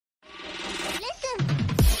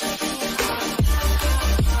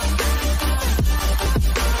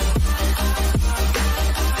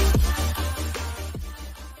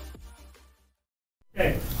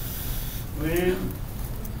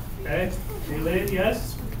Elaine,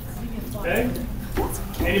 yes? Okay.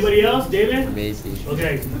 Anybody else? David? Amazing.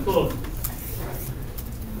 Okay, cool.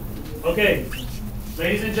 Okay,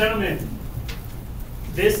 ladies and gentlemen,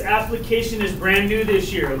 this application is brand new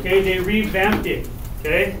this year, okay? They revamped it,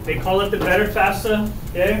 okay? They call it the Better FAFSA,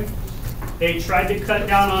 okay? They tried to cut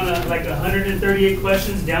down on like 138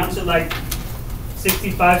 questions down to like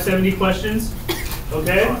 65, 70 questions,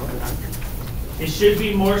 okay? It should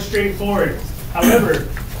be more straightforward. However,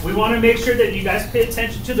 we want to make sure that you guys pay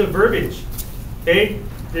attention to the verbiage, okay?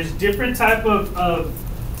 There's different type of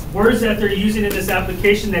words that they're using in this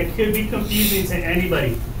application that could be confusing to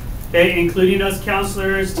anybody, okay? Including us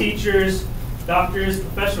counselors, teachers, doctors,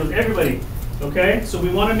 professionals, everybody, okay? So we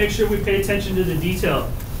want to make sure we pay attention to the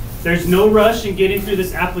detail. There's no rush in getting through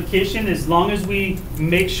this application as long as we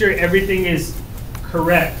make sure everything is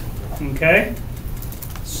correct, okay?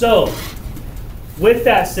 So, with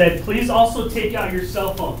that said, please also take out your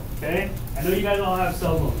cell phone, okay? I know you guys all have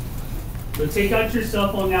cell phones. So take out your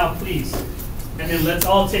cell phone now, please. And then let's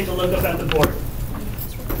all take a look up at the board,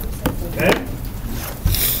 okay?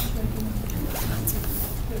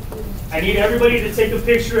 I need everybody to take a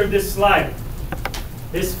picture of this slide,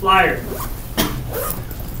 this flyer.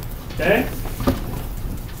 Okay?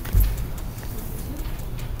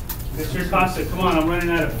 Mr. Costa, come on, I'm running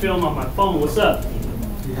out of film on my phone. What's up?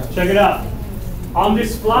 Check it out. On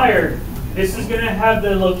this flyer, this is going to have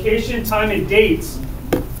the location, time, and dates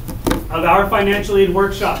of our financial aid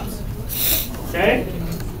workshops. Okay?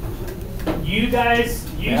 You guys,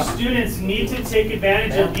 students need to take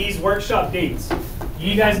advantage of these workshop dates.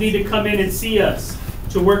 You guys need to come in and see us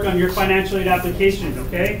to work on your financial aid application,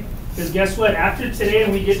 okay? Because guess what? After today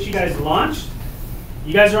and we get you guys launched,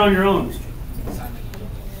 you guys are on your own.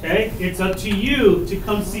 Okay? It's up to you to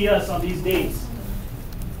come see us on these dates.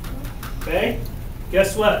 Okay?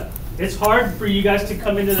 Guess what? It's hard for you guys to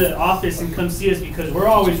come into the office and come see us because we're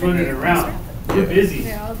always running around. We're busy.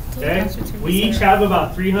 Okay? We each have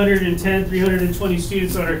about 310, 320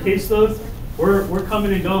 students on our caseload. We're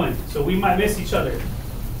coming and going, so we might miss each other.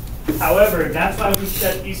 However, that's why we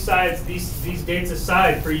set these dates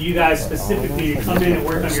aside for you guys specifically to come in and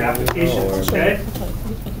work on your applications, okay?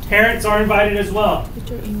 Parents are invited as well,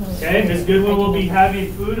 okay? Ms. Goodwin will be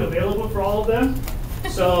having food available for all of them,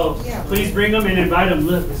 so please bring them and invite them.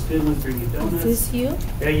 Look, Ms. Goodwin's bringing donuts. Is this you?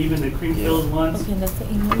 Okay, even the cream-filled ones. Okay, that's the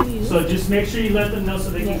email you use. So just make sure you let them know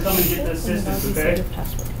so they can come and get the assistance, okay?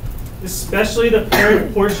 Especially the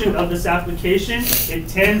parent portion of this application, it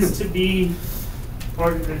tends to be,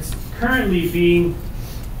 or it's currently being,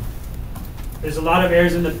 there's a lot of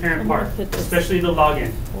errors in the parent part, especially the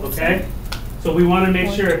login, okay? So we want to make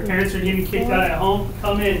sure if parents are getting kicked out at home,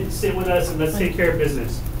 come in, sit with us, and let's take care of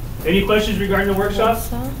business. Any questions regarding the workshop?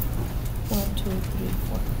 1, 2, 3,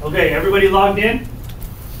 4. Okay, everybody logged in?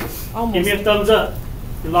 Almost. Give me a thumbs up.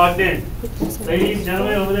 You're logged in. Ladies,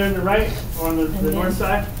 gentlemen, over there on the right, or on the north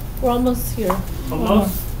side? We're almost here.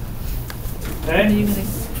 Almost? Okay. And you're going to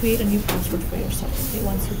create a new password for yourself. Okay,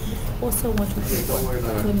 once you also 1, 2, 3,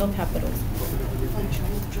 4 with no capitals.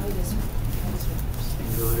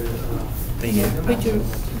 Thank you.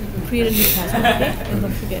 Create a new password, okay? And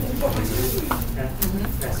don't forget it.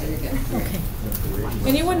 Okay.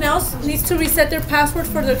 Anyone else needs to reset their password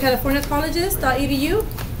for their California colleges.edu?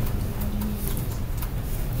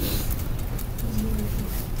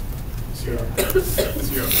 Zero.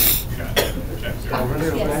 You got it. Check zero.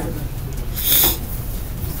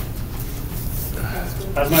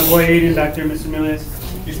 How's my boy Aiden back there, Mr. Milius?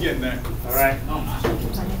 He's getting there. All right.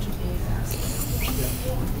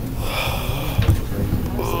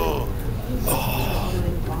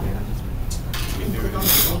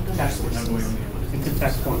 Tax points. Income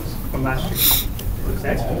tax points from last year.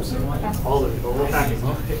 Okay? All of it. Over package.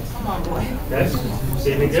 Come on, boy. Okay?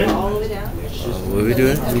 See me good? What are we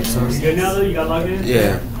doing? You good now, though? You got logged in?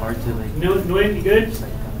 Yeah. Noin, you good?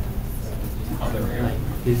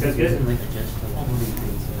 That's good?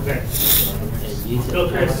 Okay. Go,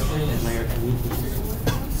 Chris.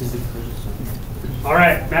 All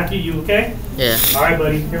right, Matthew, you okay? Yeah. All right,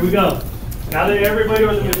 buddy, here we go. Now that everybody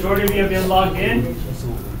or the majority of you have been logged in,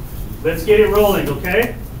 let's get it rolling,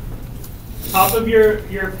 okay? Top of your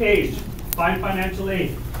page, find financial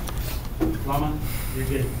aid. Mama, you're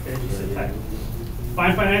good. Okay, just sit tight.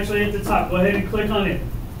 Find financial aid at the top. Go ahead and click on it.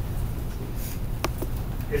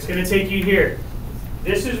 It's going to take you here.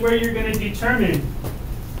 This is where you're going to determine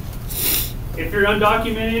if you're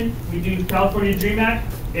undocumented. We do California Dream Act.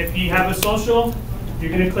 If you have a social, you're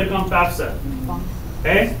going to click on FAFSA.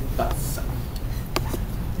 Okay?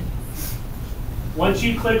 Once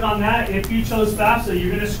you click on that, if you chose FAFSA, you're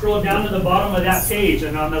going to scroll down to the bottom of that page,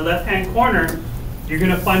 and on the left-hand corner, you're going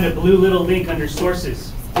to find a blue little link under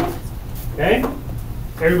sources. Okay?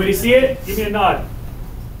 Everybody see it? Give me a nod.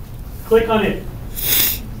 Click on it.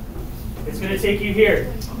 It's going to take you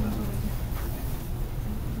here.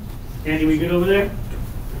 Andy, we good over there?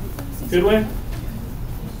 Good way?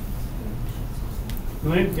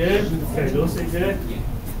 Good? Good? Okay, Bill, say good.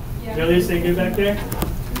 Julia, say good back there.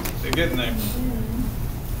 They're getting there.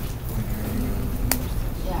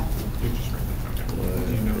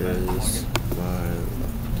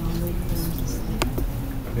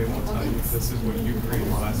 They won't tell you this is what you created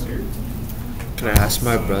last year. Can I ask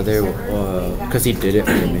my brother, because he did it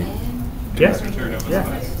for me? Yes.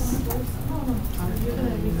 Yeah.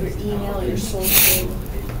 Your email, your social.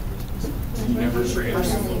 Never created.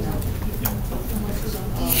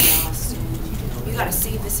 You gotta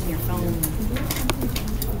save this in your phone.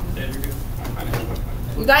 Yeah, you're good.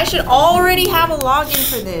 You guys should already have a login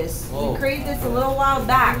for this. We created this a little while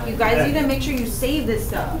back. You guys need to make sure you save this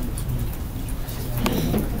stuff.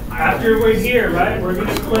 After we're here, right, we're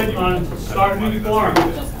going to click on Start New Form.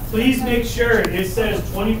 Please make sure it says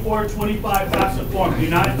 24, 25 FAFSA form. Do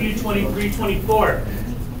not do 23, 24.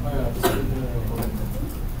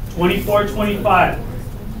 24, 25.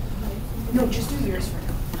 No, just do yours for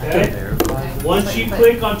now. Okay? Once you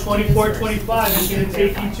click on 24, 25, it's going to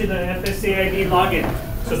take you to the FSAID login.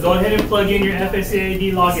 So go ahead and plug in your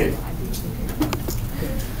FSAID login.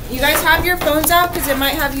 You guys have your phones out because it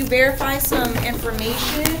might have you verify some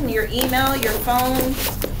information, your email, your phone.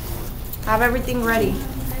 Have everything ready.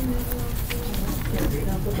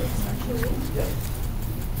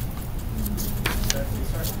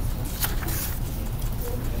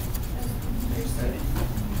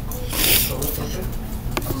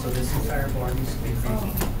 So this entire bar needs to be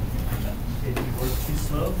freezing. If you work too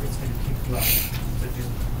slow, it's going to keep you up. So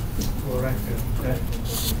just go right through, okay?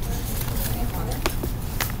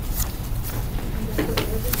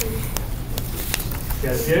 You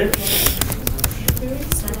guys good?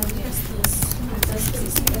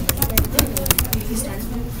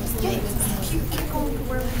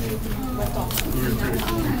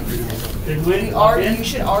 Good win? You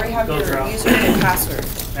should already have your username and password.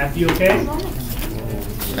 After you okay?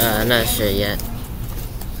 I'm not sure yet.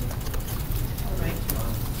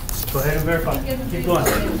 Go ahead and verify. Keep going.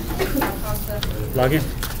 Log in.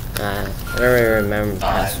 I don't really remember the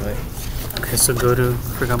password. Okay, so go to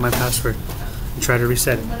forgot my password and try to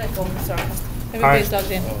reset it. Everybody's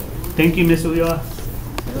logged in. Thank you, Miss Ulloa.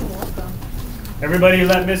 Everybody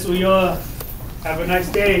let Miss Ulloa have a nice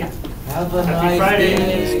day. Have a Happy nice Friday.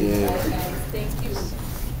 day. Thank you.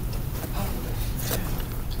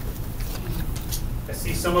 I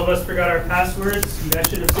see some of us forgot our passwords. You guys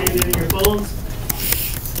should have saved it in your phones.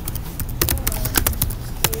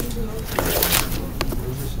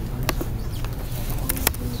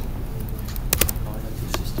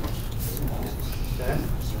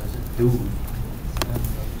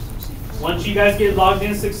 Once you guys get logged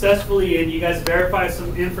in successfully and you guys verify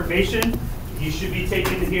some information, you should be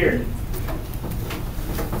taken to here.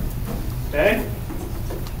 Okay?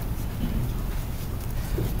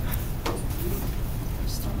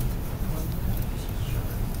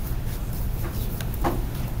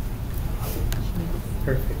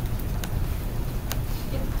 Perfect.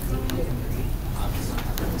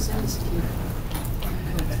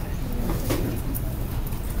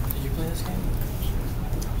 Did you play this game?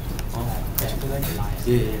 Oh, did you play that game?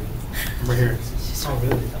 Yeah. We're here. Oh,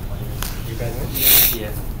 really? You guys win?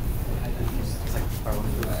 Yeah. It's like our own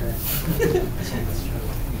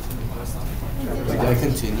Like, do I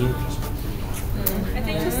continue? I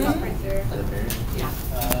think just stop right there.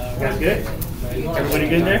 You guys good? Everybody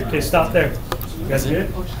good there? Okay, stop there. You guys good?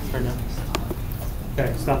 For now.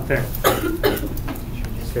 Okay, stop there. Okay,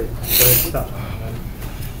 go ahead, stop.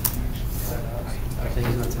 I think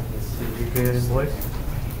he's not telling us. You good, boys?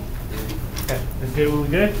 Okay, that's good when we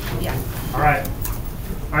good? Yeah. All right.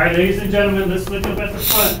 All right, ladies and gentlemen, let's look up at the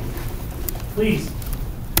front. Please.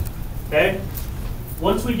 Okay?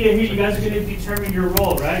 Once we get here, you guys are going to determine your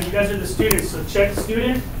role, right? You guys are the students, so check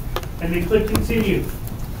student and then click continue.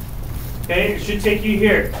 Okay, it should take you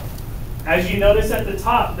here. As you notice at the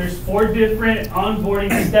top, there's 4 different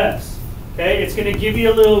onboarding steps. Okay, it's going to give you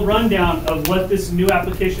a little rundown of what this new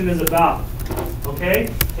application is about. Okay,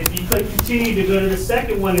 if you click continue to go to the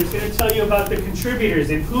second one, it's going to tell you about the contributors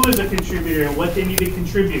and who is a contributor and what they need to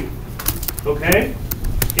contribute. Okay,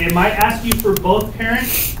 it might ask you for both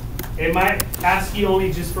parents. It might ask you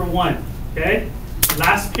only just for one. Okay,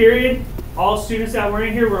 last period, all students that were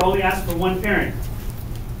in here were only asked for one parent.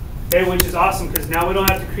 Okay, which is awesome because now we don't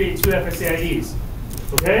have to create 2 FSAIDs.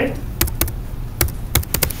 Okay?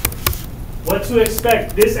 What to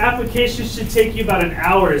expect. This application should take you about an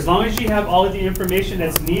hour. As long as you have all of the information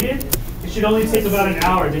that's needed, it should only take about an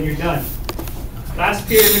hour, then you're done. Last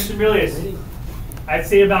period, Mr. Milius, I'd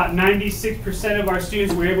say about 96% of our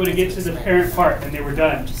students were able to get to the parent part, and they were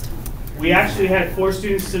done. We actually had 4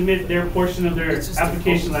 students submit their portion of their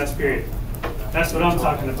application last period. That's what I'm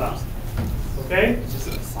talking about. Okay?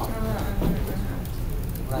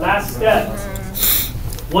 Last step.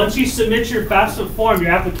 Once you submit your FAFSA form,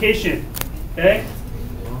 your application, okay?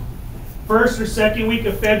 First or second week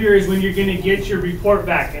of February is when you're going to get your report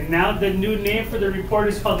back. And now the new name for the report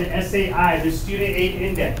is called the SAI, the Student Aid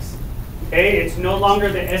Index. Okay? It's no longer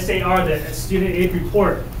the SAR, the Student Aid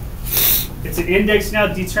Report. It's an index now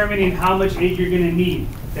determining how much aid you're going to need.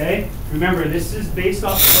 Okay? Remember, this is based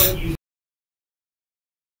off of what you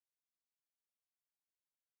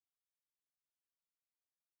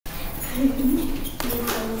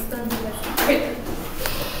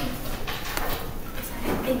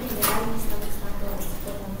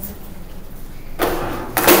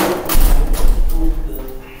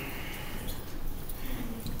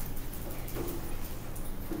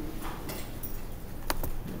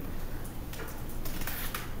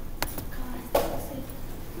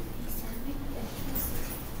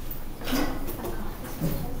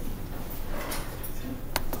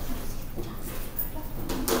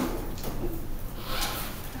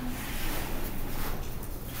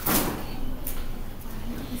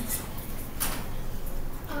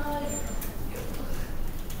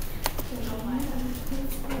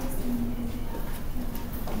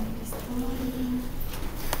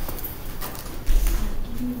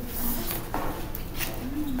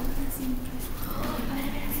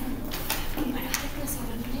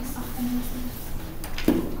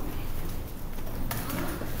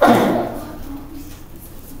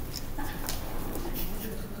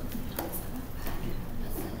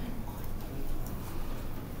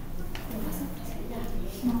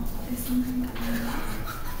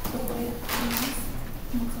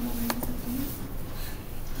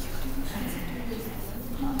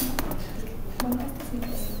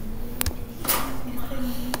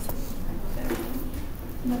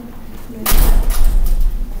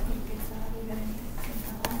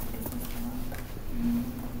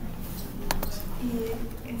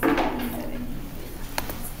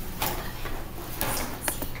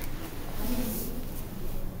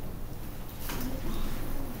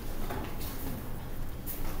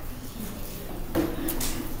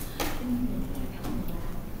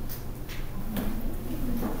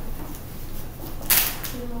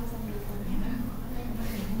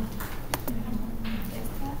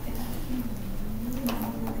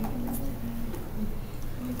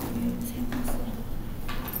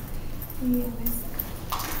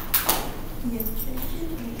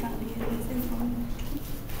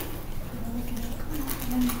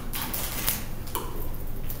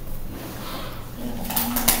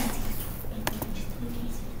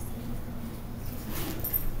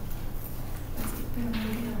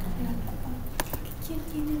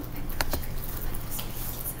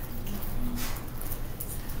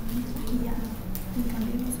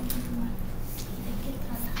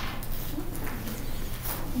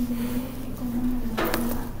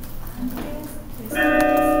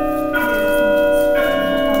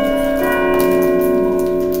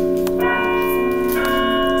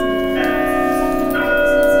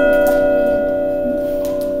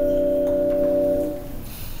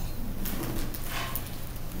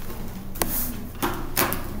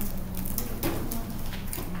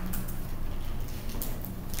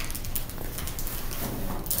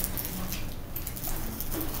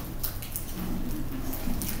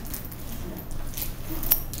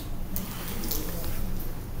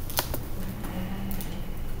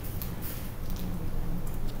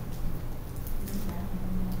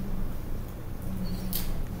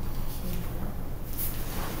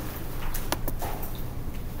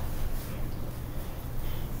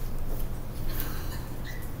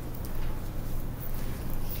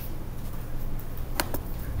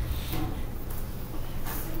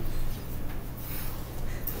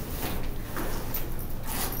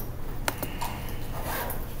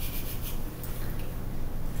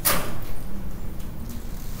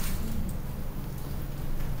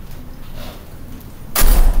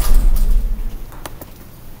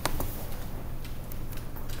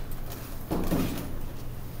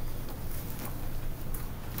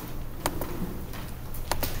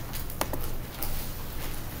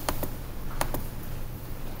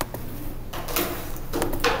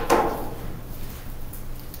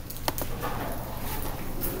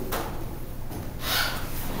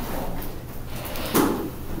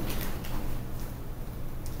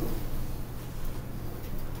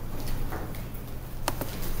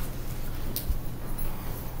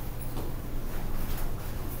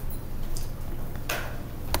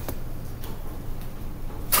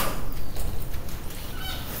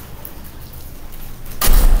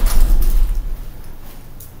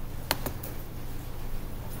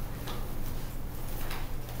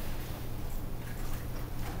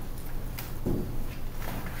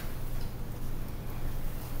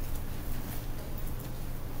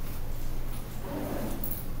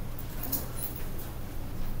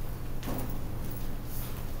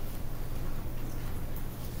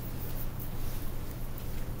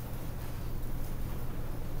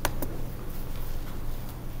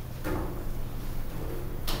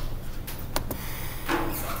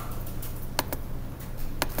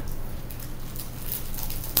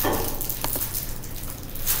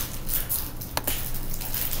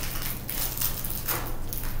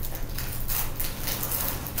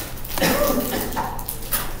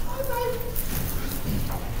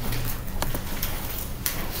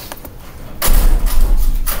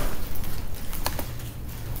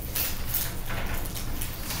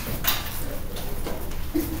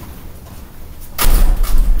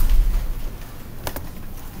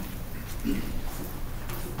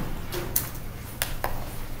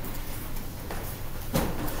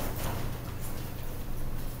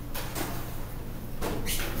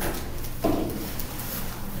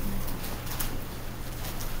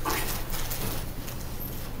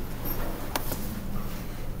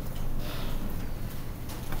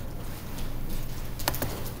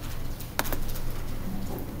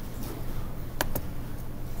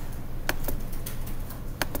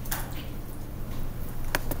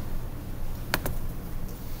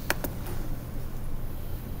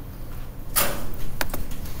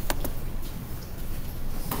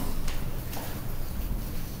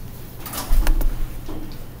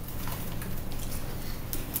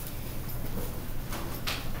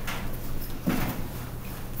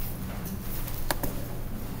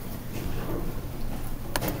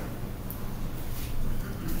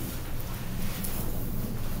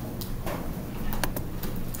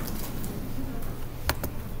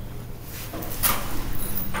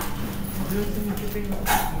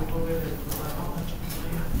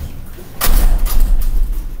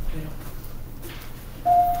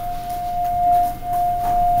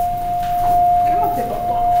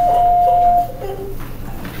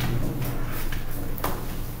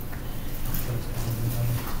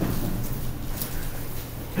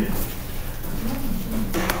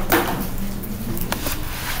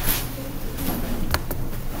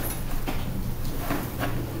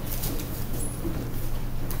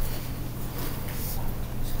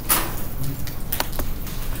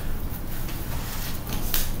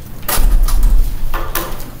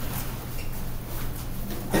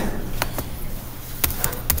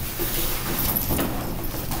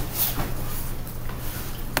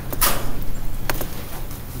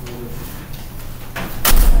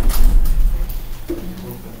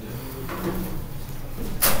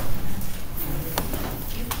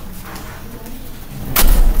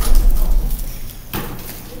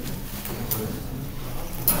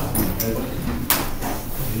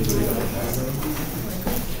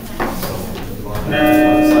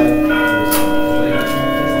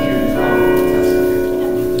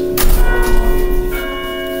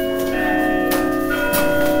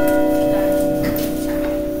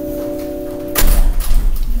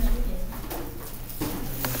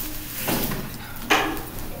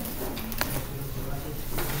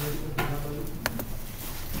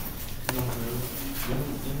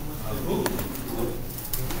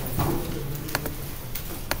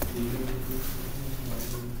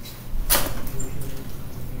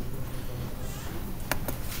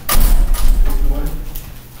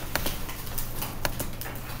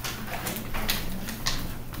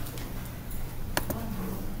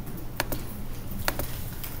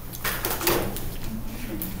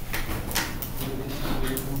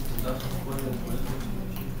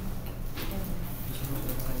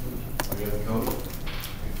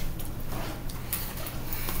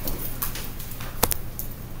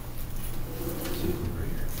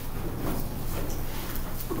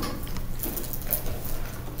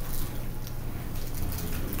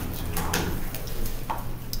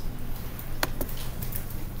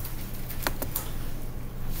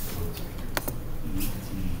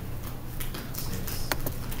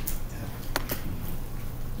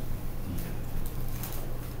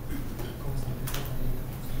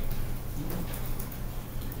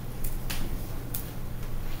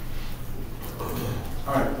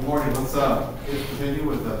All right, good morning. Let's continue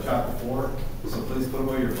with chapter 4. So please put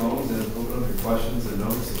away your phones and open up your questions and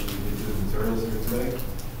notes so we can get to the materials here today.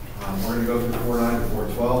 We're going to go through 4:9 to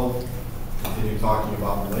 4:12, continue talking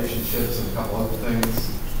about relationships and a couple other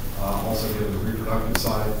things. Also get to the reproductive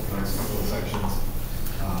side, the next couple of sections,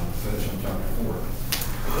 finish on chapter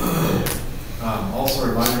 4. Also a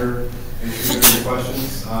reminder, make sure you get your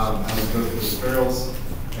questions as we go through the materials.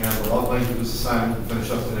 And we're all planning to do this assignment to finish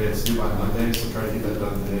up today. It's due by Monday, so try to get that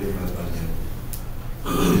done today if you're not done yet.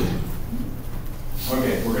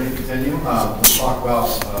 Okay, we're going to continue. We'll talk about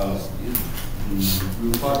we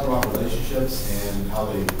will talk about relationships and how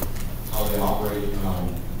they operate. You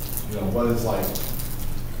know, what is like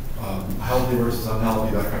healthy versus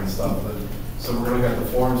unhealthy, that kind of stuff. But, so we're going to look at the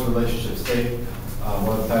forms relationships take,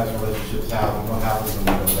 what the types of relationships have, and what happens when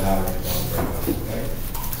they go bad or don't break up. Okay,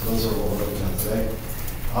 so those are what we're looking at today.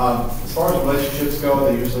 As far as relationships go,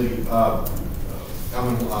 they usually come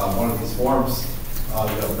in one of these forms. You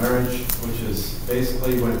have marriage, which is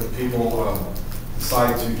basically when people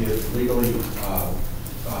decide to get legally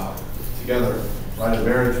together. Right, a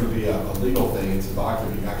marriage would be a legal thing. It's a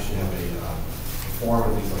document. You actually have a form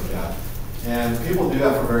and things like that. And people do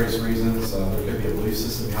that for various reasons. There could be a belief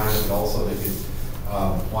system behind it, but also they could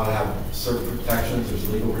want to have certain protections. There's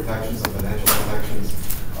legal protections and financial protections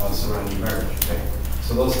surrounding marriage. Okay.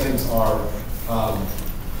 So those things are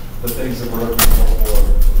the things that we're looking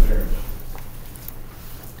for marriage.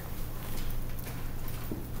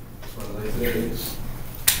 So today's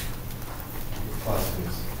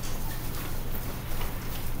classics.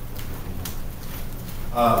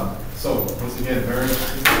 So once again, marriage,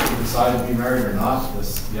 if you decide to be married or not,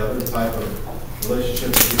 the other type of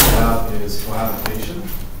relationship that people have is cohabitation.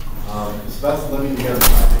 It's best living together,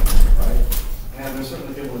 right? And there's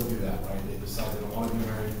certainly people that do that, right? They decide they don't want to be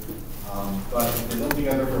married. But if they live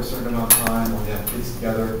together for a certain amount of time, when they have kids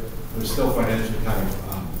together, they're still financially kind of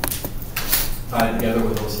tied together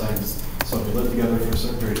with those things. So if you live together for a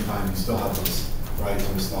certain period of time, you still have those rights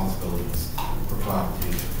and responsibilities for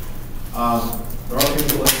cohabitation. There are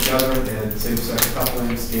people that live together in same-sex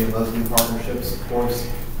couplings, gay and lesbian partnerships, of course.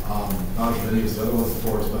 Not as many as the other ones, of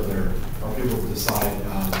course, but there are people who decide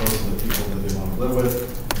those are the people that they want to live with.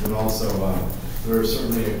 And then also, there is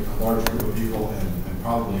certainly a large group of people, and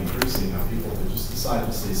probably increasing now, decide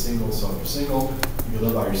to stay single. So if you're single, you can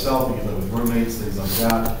live by yourself, you can live with roommates, things like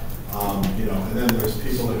that. And then there's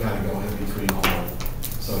people that kind of go in between all of them.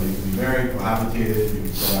 So you can be married, cohabitated, you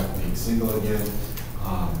can go back to being single again, you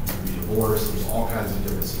can be divorced. There's all kinds of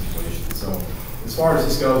different situations. So as far as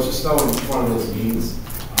this goes, just know what each one of those means.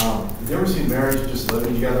 The difference between marriage and just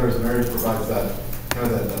living together is marriage provides that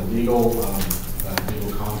kind of that legal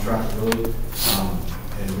contract really,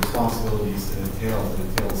 and responsibilities it entails. It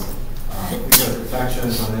entails things like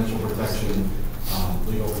protection, financial protection,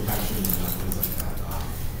 legal protection, and things like that.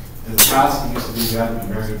 In the past, it used to be you had to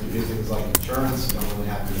be married to get things like insurance. You don't really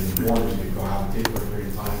have to anymore. You can cohabitate for a period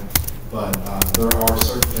of time. But there are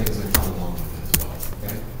certain things that come along with it as well.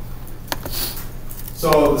 Okay. So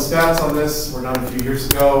the stats on this were done a few years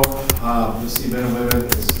ago. You'll see men and women,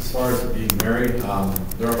 as far as being married,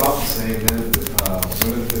 they're about the same.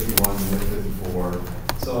 Women 51, men 54.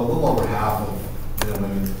 So a little over half of men and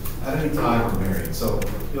women at any time are married. So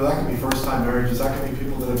that can be first-time marriages. That can be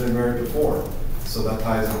people that have been married before. So that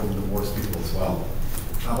ties in with divorced people as well.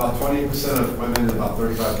 About 20% of women and about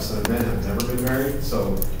 35% of men have never been married.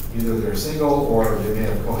 So either they're single or they may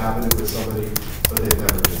have cohabited with somebody, but they've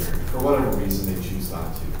never been married. For whatever reason, they choose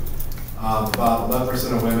not to. About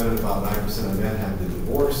 11% of women and about 9% of men have been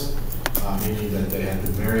divorced, meaning that they have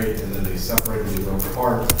been married and then they separated, they broke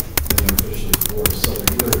apart, and they're officially divorced. So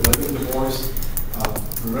they're either living divorced.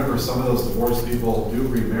 Remember, some of those divorced people do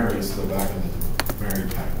remarry, so they're back in the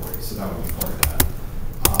married category. So that would be part of that.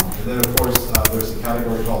 And then, of course, there's a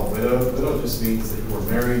category called widow. Widow just means that you were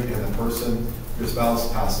married and the person, your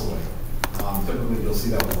spouse, passed away. Typically, you'll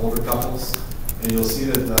see that with older couples. And you'll see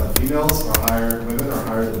that females are higher, women are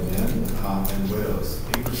higher than men, and widows.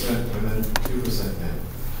 8% women, 2% men.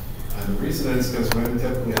 And the reason is because women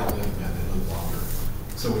typically outlive men, they live longer.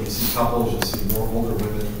 So when you see couples, you'll see more older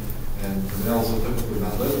women, and the males will typically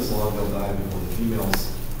not live as long, they'll die before the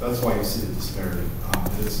females. That's why you see the disparity.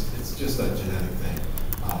 And it's just that genetic thing.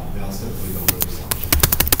 Males typically don't live as long as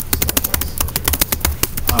females.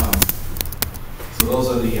 So those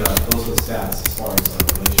are the stats as far as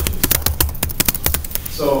relationships go.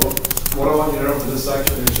 So what I want you to know for this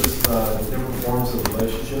section is just the different forms of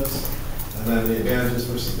relationships, and then the advantages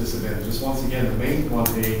versus disadvantages. Once again, the main one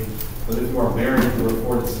being that if you are married, you're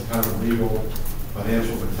afforded some kind of legal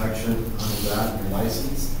financial protection under that, your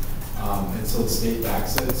license, and so the state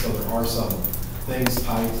backs it. So there are some things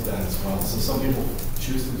tied to that as well. So some people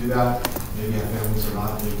choose to do that. Maybe have families or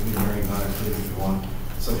not. Maybe be married, not actually if you want.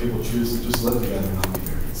 Some people choose to just live together and not be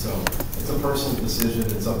married. So it's a personal decision.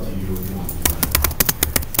 It's up to you if you want to do that.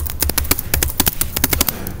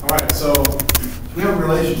 All right, so we have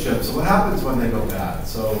relationships. So what happens when they go bad?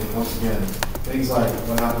 So once again, things like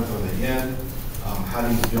what happens when they end, how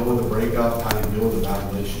do you deal with a breakup, how do you deal with a bad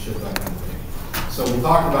relationship, that kind of thing. So we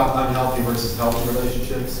talked about unhealthy versus healthy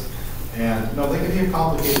relationships. And they can be a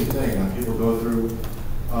complicated thing. People go through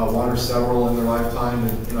one or several in their lifetime,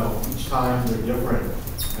 and each time they're different,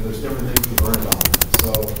 and there's different things to learn about them.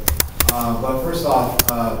 So, but first off,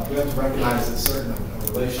 we have to recognize that certain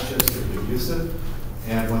relationships can be abusive,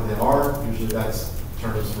 and when they are, usually that's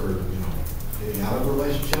terms for getting out of a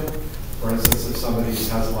relationship. For instance, if somebody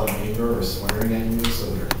has a lot of anger or swearing at you, so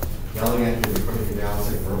they're yelling at you, they're putting you down,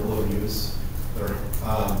 it's like verbal abuse. They're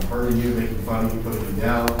hurting you, making fun of you, putting you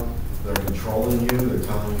down. They're controlling you. They're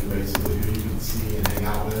telling you basically who you can see and hang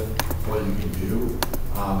out with, what you can do.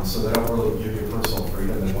 So they don't really give you personal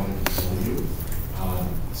freedom. They want to control you.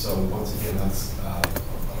 So once again, that's a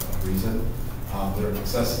reason. They're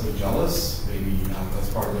excessively jealous. Maybe that's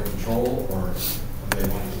part of their control, or they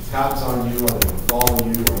want to keep tabs on you, or they want to follow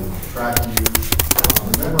you, or they want to track you.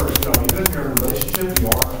 Remember, even if you're in a relationship, you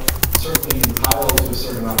are certainly entitled to a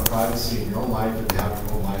certain amount of privacy in your own life, and you have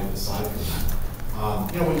your own life aside from that.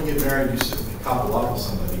 When you get married, you certainly couple up with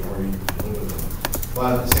somebody or you live with them. But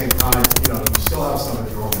at the same time, you still have some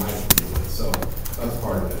of your own life to deal with. So that's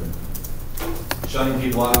part of it. Shutting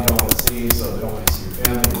people out you don't want to see, so they don't want to see your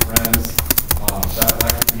family, your friends.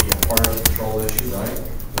 That could be a part of a control issue, right?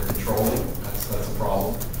 They're controlling. That's a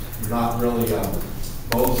problem. You're not really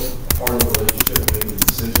both part of the relationship making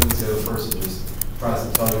decisions. The other person just tries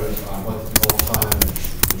to tell you what to do all the time and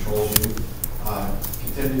controls you.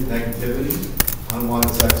 Continued negativity.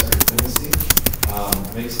 Unwanted sex or intimacy,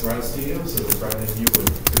 makes threats to you, so they're threatening you. It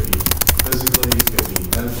could be physically, it could be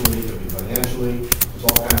mentally, it could be financially. There's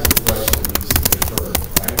all kinds of threats that need to occur,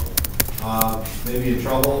 right? Maybe in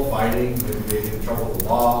trouble, fighting, maybe in trouble with the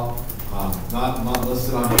law. Not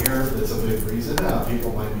listed on here, but it's a big reason.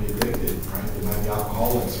 People might be addicted, right? They might be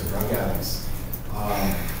alcoholics or drug addicts.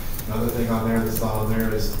 Another thing on there that's not on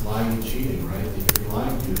there is lying and cheating, right? They could be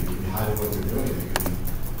lying to you, they could be hiding what they're doing, they could be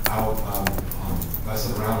out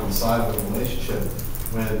messing around on the side of a relationship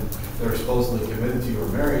when they're supposedly committed to you or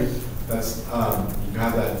married. That's you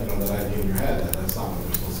have that that idea in your head that that's not what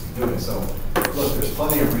they're supposed to be doing. So look, there's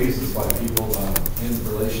plenty of reasons why people in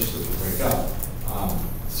relationships will break up.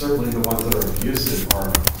 Certainly the ones that are abusive are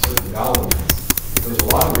certainly valid ones. There's a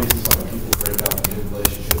lot of reasons why people break up in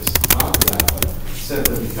relationships, not for that, but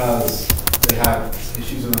simply because they have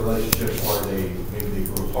issues in the relationship, or maybe they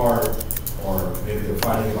grew apart, or maybe they're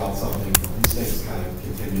fighting about something. These things kind of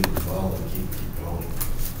continue to develop and keep going.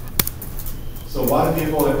 So why do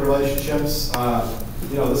people in relationships,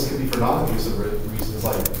 this could be for non-abusive reasons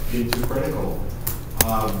like being too critical,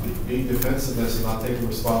 being defensiveness and not taking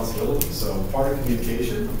responsibility. So part of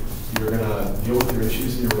communication, you're going to deal with your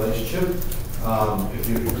issues in your relationship. If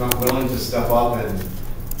you're not willing to step up and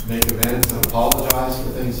make amends and apologize for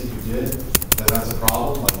things that you did, then that's a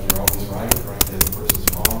problem. Like you're always right, the other person's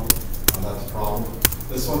wrong. That's a problem.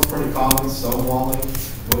 This one's pretty common, stonewalling,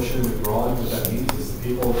 motion withdrawing. What that means is the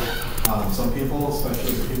people, some people,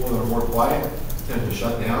 especially the people that are more quiet, tend to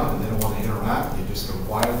shut down and they don't want to interact. They just go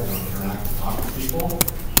quiet, they don't interact and talk to people.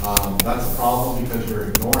 That's a problem because you're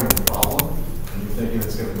ignoring the problem and you're thinking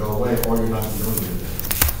it's going to go away, or you're not dealing with it.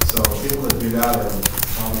 So people that do that are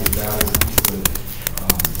probably as bad as people that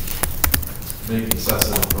make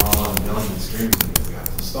excessive drama and yelling and screaming and things like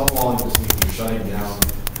that. So stonewalling just means you're shutting down,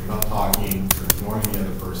 you're not talking, you're ignoring the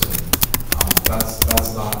other person.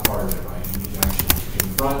 That's not part of it, right? You need to actually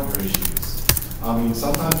confront your issues.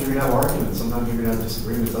 Sometimes you're going to have arguments, sometimes you're going to have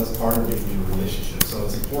disagreements. That's part of being in a relationship. So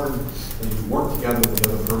it's important that you work together with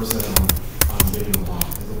the other person on getting along.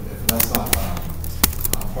 If that's not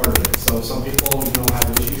part of it. So some people,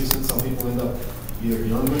 have issues, and some people end up either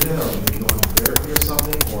dealing with it, or maybe going to therapy or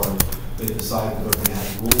something, or they decide that they're going to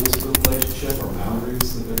have rules for the relationship or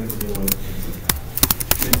boundaries that they're going to deal with.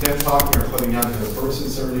 Intent talking or putting out to the person,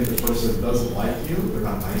 certainly if the person doesn't like you, they're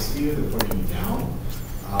not nice to you, they're putting you down,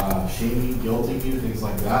 shaming, guilting you, things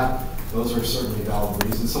like that. Those are certainly valid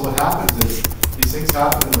reasons. So what happens is these things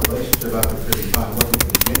happen in a relationship after a period of time. Look, at the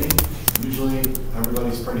beginning, usually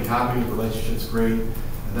everybody's pretty happy, the relationship's great,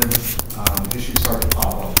 and then issues start to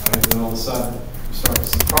pop up, right? And then all of a sudden, you start to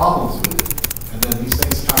see problems with it. And then these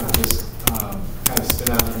things kind of just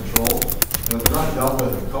spin out of control. And if they're not dealt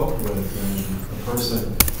with or coped with, then the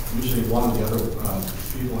person, usually one of the other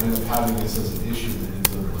people end up having this as an issue that ends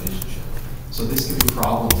the relationship. So these can be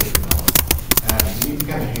problems that develop. And you need to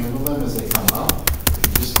kind of handle them as they come up. If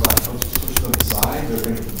you just push them aside, they're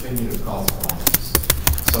going to continue to cause problems.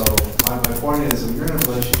 So my point is, if you're in a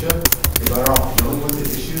relationship, you're better off dealing with the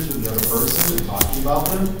issues with the other person and talking about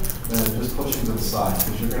them than just pushing them aside,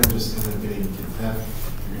 because you're going to just end up getting contempt,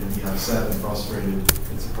 you're going to be upset and frustrated.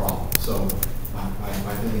 It's a problem. So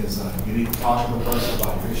my thing is, you need to talk to the person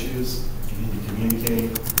about your issues, you need to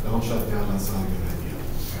communicate, don't shut down, that's not a good idea.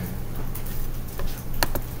 Okay?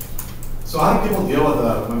 So how do people deal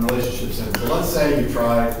with when relationships end? So let's say you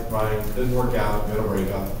tried, right, it didn't work out, you had a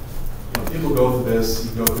breakup. People go through this,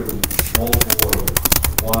 you go through multiple or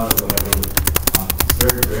one or whatever. It's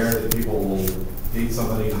very rare that people will date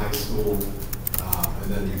somebody in high school and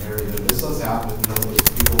then you marry them. This does happen,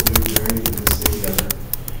 people do marry and stay together.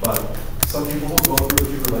 But some people will go through a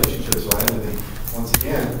few relationships, right? And they, once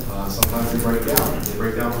again, sometimes they break down. They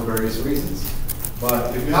break down for various reasons.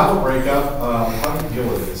 But if you have a breakup, how do you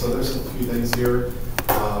deal with it? So there's a few things here.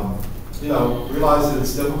 Realize that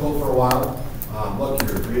it's difficult for a while. Look,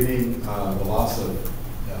 you're grieving the loss of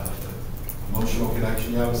emotional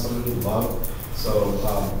connection you have with somebody you love. So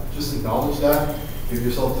just acknowledge that. Give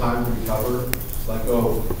yourself time to recover. Let go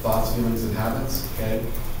of thoughts, feelings, and habits. Okay.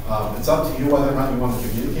 It's up to you whether or not you want to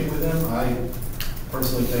communicate with them. I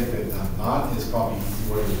personally think that not is probably an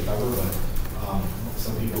easy way to recover, but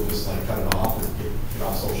some people just cut it off and get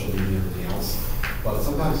off social media and everything else. But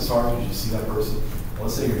sometimes it's hard because you see that person.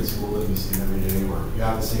 Let's say you're in school and you see them every day, or you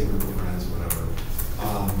have the same group of friends, or whatever.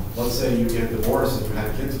 Let's say you get divorced and you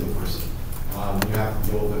had kids with the person. You have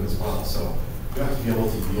to deal with them as well. So you have to be able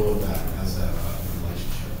to deal with that as a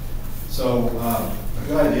relationship. So a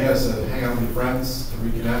good idea is to hang out with your friends, to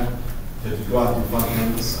reconnect, to go out and do fun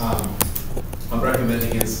things. I'm recommending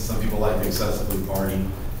against some people like to excessively party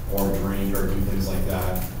or drink or do things like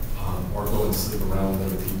that, or go and sleep around with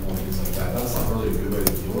other people and things like that. That's not really a good way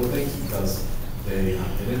to deal with things because it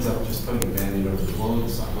ends up just putting a band-aid over the wound.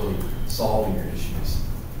 It's not really solving your issues.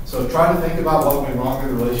 So try to think about what went wrong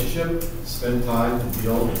in the relationship, spend time to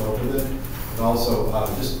deal and cope with it, and also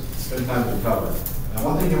just spend time to recover. And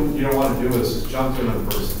one thing you don't want to do is just jump to another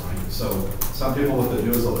person, right? So some people, what they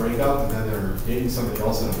do is they'll break up and then they're dating somebody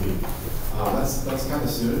else in a week. That's kind of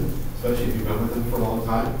soon, especially if you've been with them for a long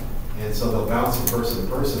time. And so they'll bounce from person to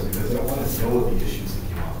person because they don't want to deal with the issues that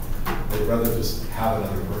came up. They'd rather just have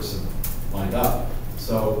another person lined up.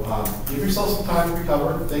 So give yourself some time to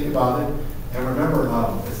recover, think about it, and remember,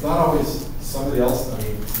 it's not always somebody else. I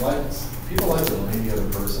mean, people like to blame the other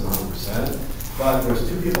person 100%, but there's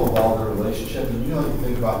two people involved in a relationship, and you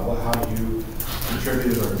think about how you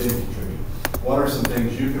contributed or didn't contribute. What are some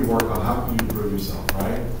things you could work on? How can you improve yourself,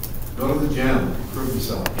 right? Go to the gym, improve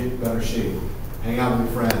yourself, get in better shape, hang out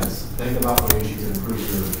with your friends, think about ways you can improve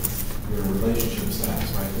your relationship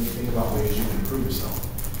status, right? Think about ways you can improve yourself.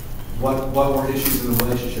 What were issues in the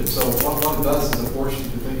relationship? So what it does is it forces you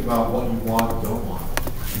to think about what you want and don't want.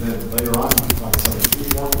 And then later on you can find something you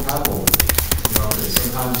more compatible with. Because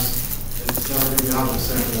sometimes it's never going to be 100%,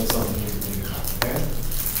 but that's something you can think about, okay?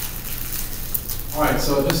 All right,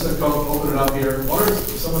 so just to open it up here, what are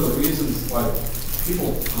some of the reasons why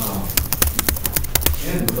people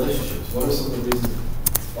in relationships, what are some of the reasons,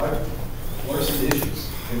 what are some of the issues?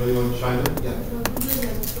 Anybody want to chime in? Yeah.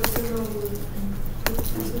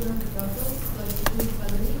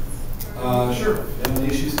 Sure. Family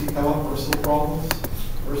issues can come up, personal problems,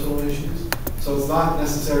 personal issues. So it's not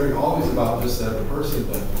necessarily always about just the other person,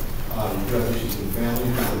 but you do have issues with family,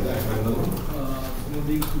 things like that. Kind of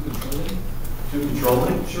Being too controlling. Too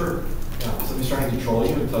controlling? Sure. Yeah. Somebody's trying to control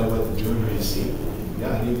you and tell you what to do and who you see.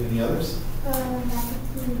 Yeah. Any others?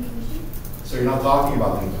 So you're not talking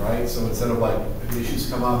about things, right? So instead of like, if issues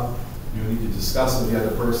come up, you need to discuss with the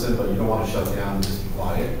other person, but you don't want to shut down and just be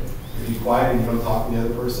quiet. If you're quiet and you don't talk to the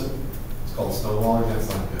other person, it's called stonewalling. That's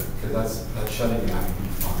not good, because that's shutting down and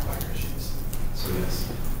you talk about your issues. So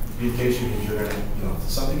yes, communication means you're going to, if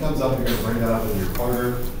something comes up, you're going to bring that up with your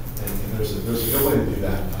partner, and there's a good way to do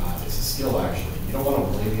that. It's a skill, actually. You don't want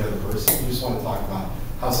to blame the other person. You just want to talk about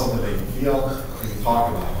how something made you feel, and you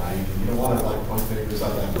talk about it, right? And you don't want to like point fingers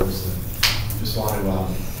at that person. You just want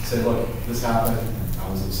to say, look, this happened, I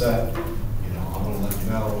was upset, I'm going to let you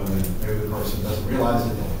know, and then maybe the person doesn't realize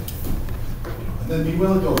it, and then be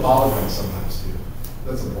willing to apologize sometimes too.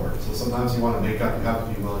 That's important. So sometimes you want to make up, you have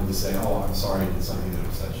to be willing to say, oh, I'm sorry, I did something that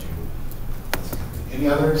upset you. That's kind of thing. Any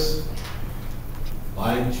others?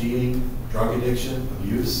 Lying, cheating, drug addiction,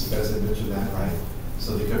 abuse, you guys had mentioned that, right?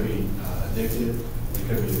 So they could be addicted, they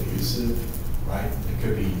could be abusive, right? It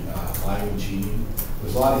could be lying, cheating.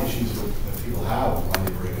 There's a lot of issues that people have when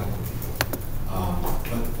they break up with people.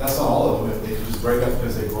 But that's not all of them. They just break up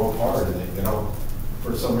because they grow apart and they don't,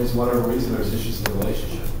 for some reason, whatever reason, there's issues in the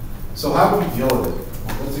relationship. So how do we deal with it?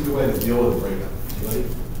 What's a good way to deal with a breakup?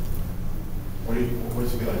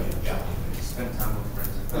 What's a good idea? Yeah. Spend time with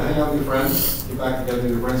friends. Hang out with your friends. Get back together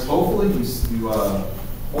with your friends. Hopefully you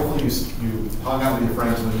hung out with your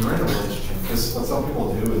friends when you're in a relationship. Because what some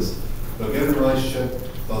people do is they'll get in a relationship,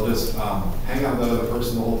 they'll just hang out with the other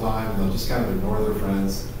person the whole time, and they'll just kind of ignore their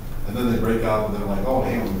friends. And then they break up, and they're like, oh,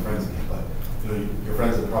 hang out with your friends again. But your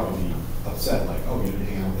friends would probably be upset, like, oh, you didn't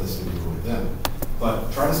hang out with us when you were with them.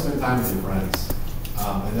 But try to spend time with your friends.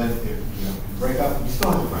 And then if you break up, you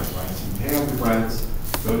still have your friends, right? So you hang out with your friends,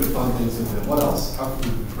 go do fun things, and then what else? How can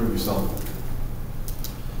you improve yourself?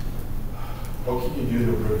 What can you do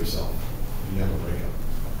to improve yourself when you have a breakup?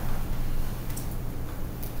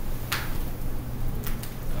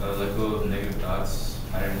 Let go of negative thoughts,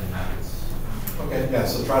 patterns, and habits. Okay, yeah,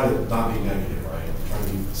 so try to not be negative, right? Try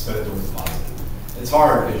to spend it towards the positive. It's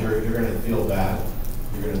hard because you're going to feel bad.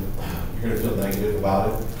 You're going to feel negative about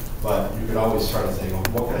it. But you could always try to think, well,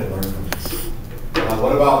 what can I learn from this?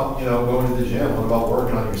 What about, going to the gym? What about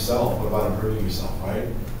working on yourself? What about improving yourself, right?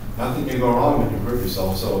 Nothing can go wrong when you improve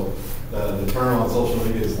yourself. So the term on social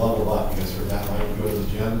media is level up. You guys heard that, right? You go to the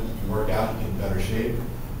gym, you work out, you get in better shape.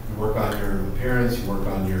 You work on your appearance, you work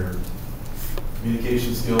on your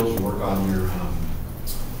communication skills, you work on your,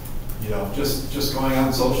 just going out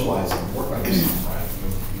and socializing, work on yourself, right?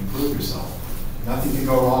 You improve yourself. Nothing can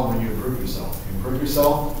go wrong when you improve yourself. You improve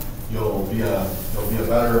yourself, you'll be a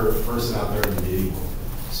better person out there in the dating world.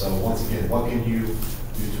 So once again, what can you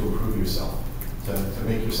do to improve yourself, to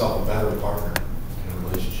make yourself a better partner in a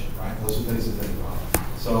relationship, right? Those are things to think about.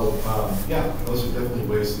 So those are definitely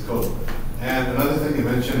ways to cope. And another thing to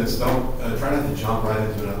mention is don't try not to jump right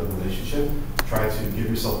into another relationship. Try to give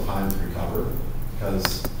yourself time to recover,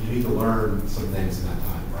 because you need to learn some things in that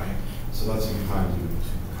time, right? So that's a good time to recover.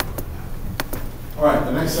 All right,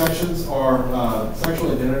 the next sections are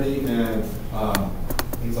sexual identity and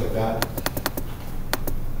things like that.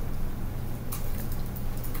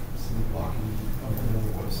 Sleepwalking.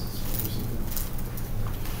 What is this?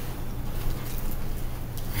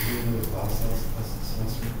 Last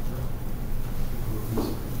semester?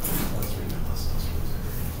 Let's read that last semester.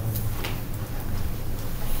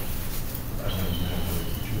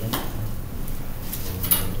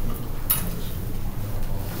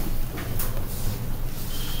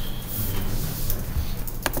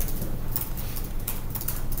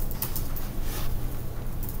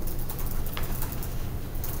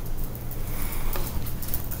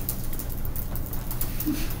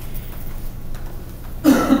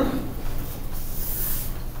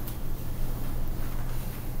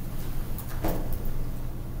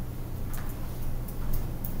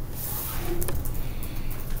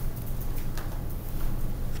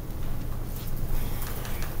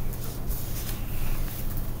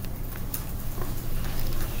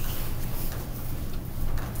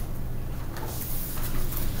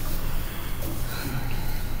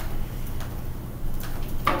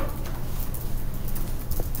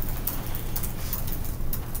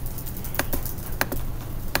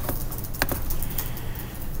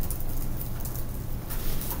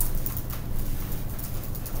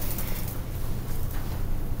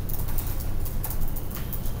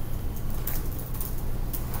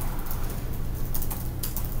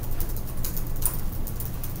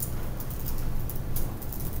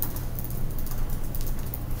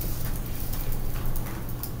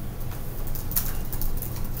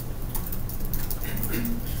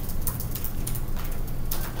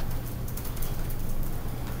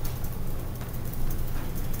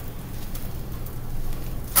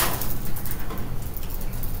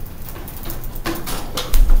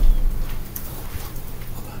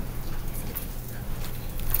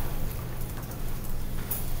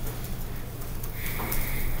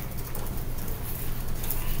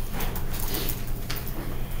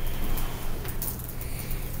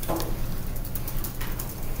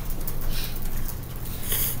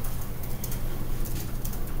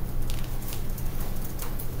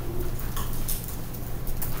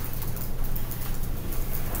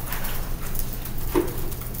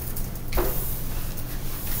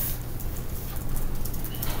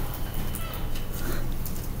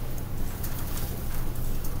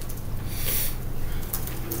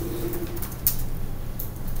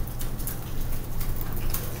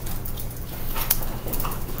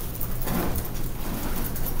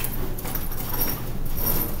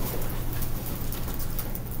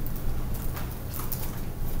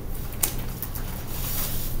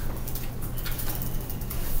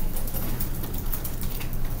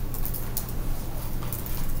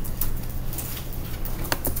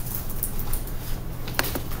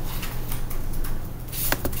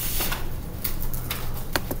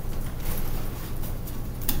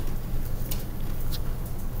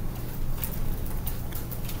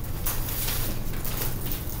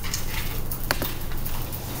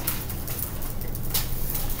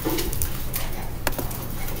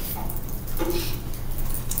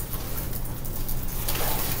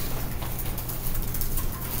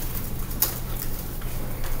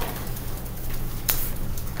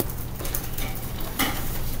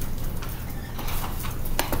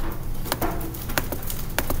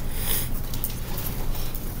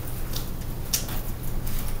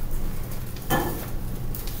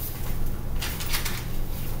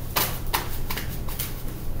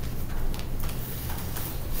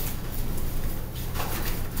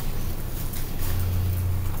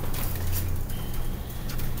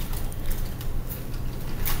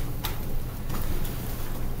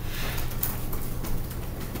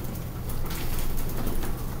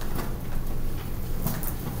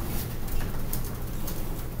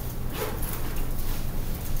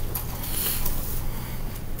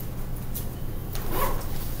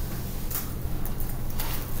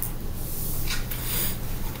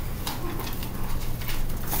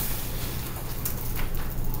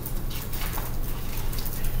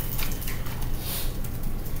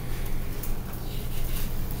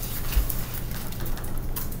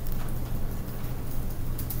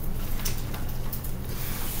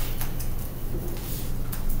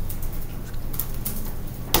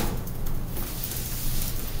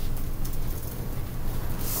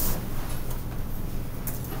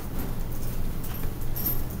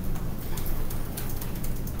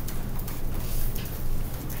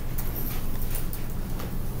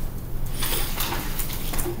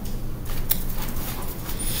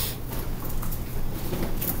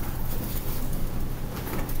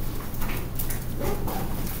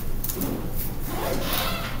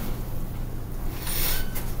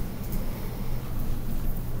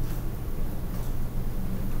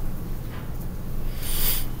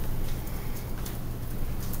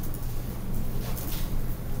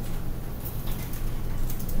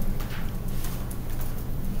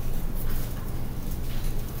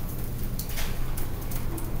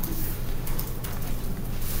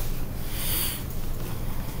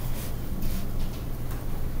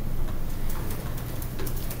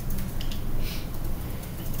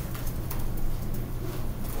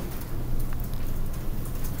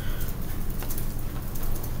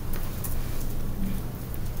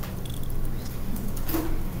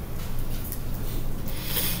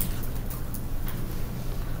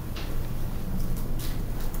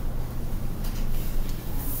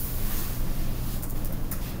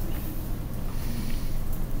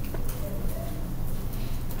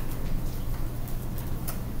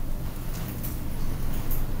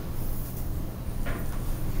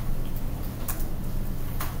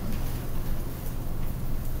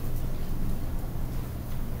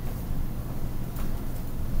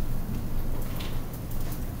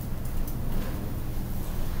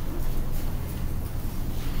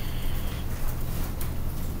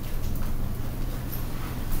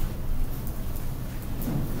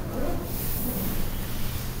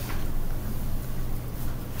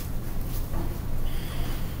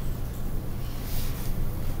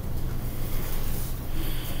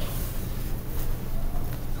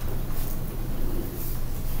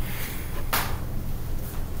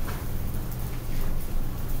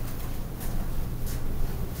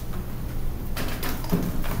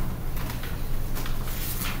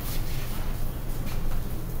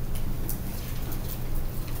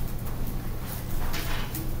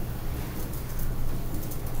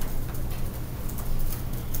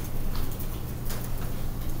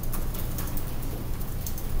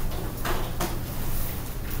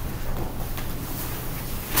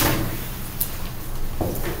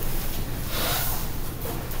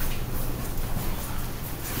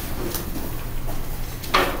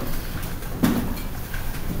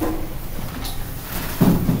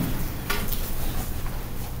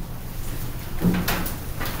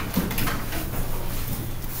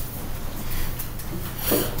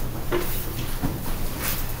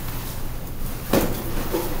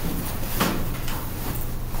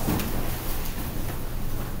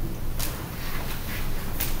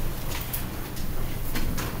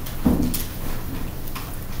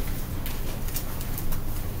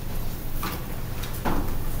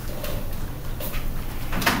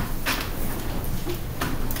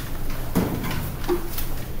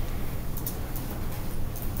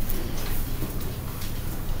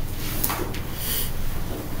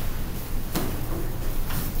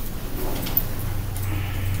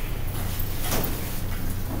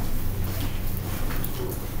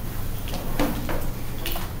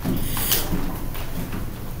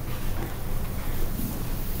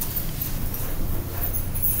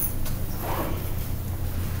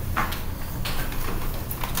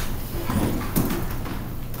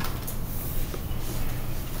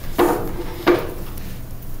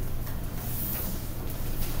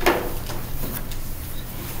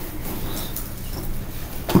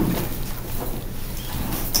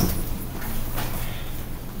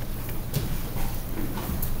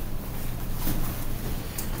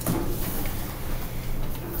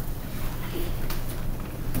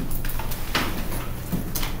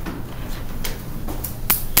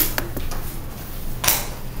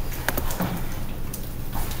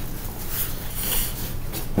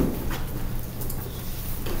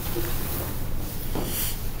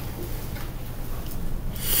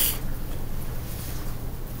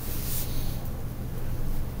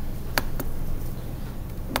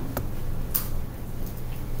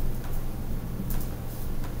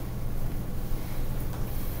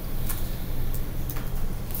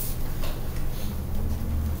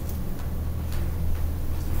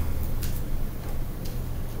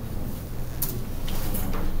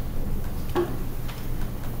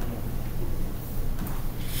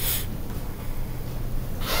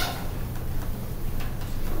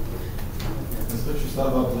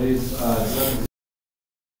 Today's 7th.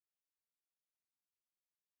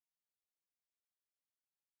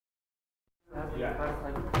 That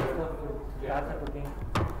type of thing.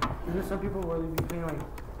 There's some people where they be paying like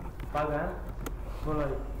 $5, but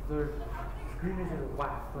like their screen is just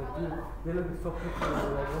whack. Like dude, they look so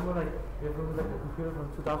pixelated. Like almost like if it was like a computer from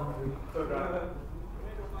 2003.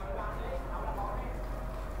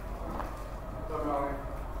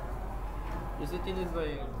 Just the thing is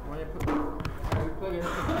like when I put plug it in,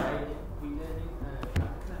 we get it,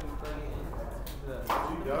 and we plug it in.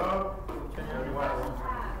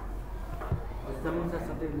 That means that's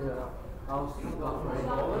something that I was thinking about.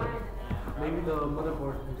 Maybe the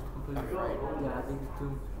motherboard is completely fried. Yeah, I think it's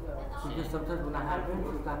too. Because sometimes when that happens,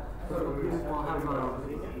 it's that those computers don't have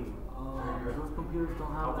those computers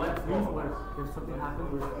don't have that fuse where if something happens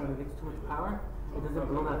where when it gets too much power, it doesn't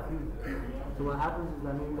blow that fuse. So what happens is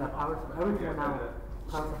that maybe that power everything went out.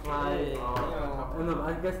 Power supply, and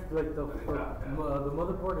I guess like the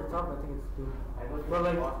motherboard itself, I think it's too. But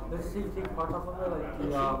like, let's say you take parts off of it, like the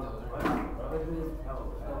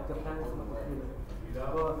fans on the computer.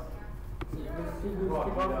 But let's see, you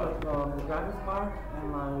take off like the graphics card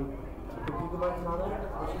and like the gigabytes and all that.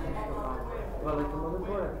 That should be still fine. But like the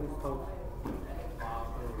motherboard, I think it's toast.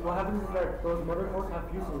 What happens is that those motherboards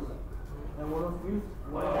have fuses, and when those fuses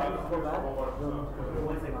go bad, the computer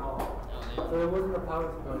won't come out. So it wasn't a power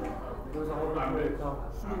supply. It was a whole computer itself.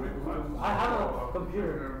 I have a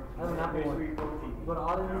computer. I have an Apple one. But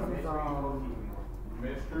all it needs is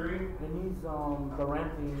Mystery? it needs the RAM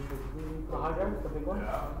thing. The hard drive, the big one. It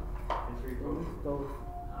needs those.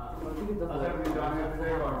 I think it does.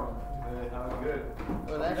 Good.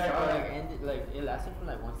 Well, that shot like ended, like it lasted for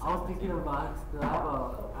like 1 second. I was thinking about I have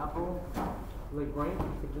a Apple like brain,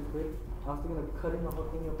 like this big. I was thinking of cutting the whole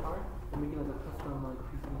thing apart and making like a custom like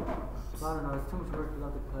PC. So I don't know, it's too much work to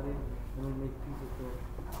have to cut it and then make pieces for it.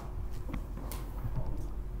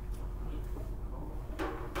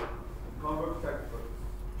 Chromebook textbooks.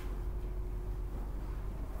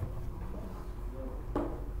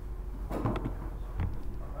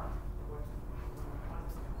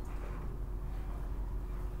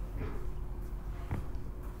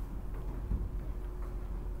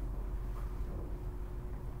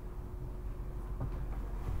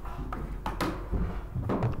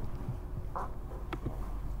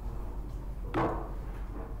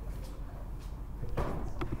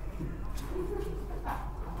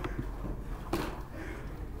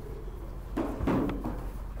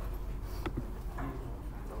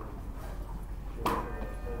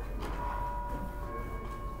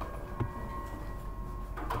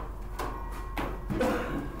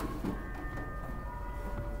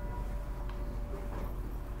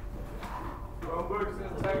 Chromebooks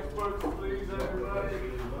and textbooks, please, everybody.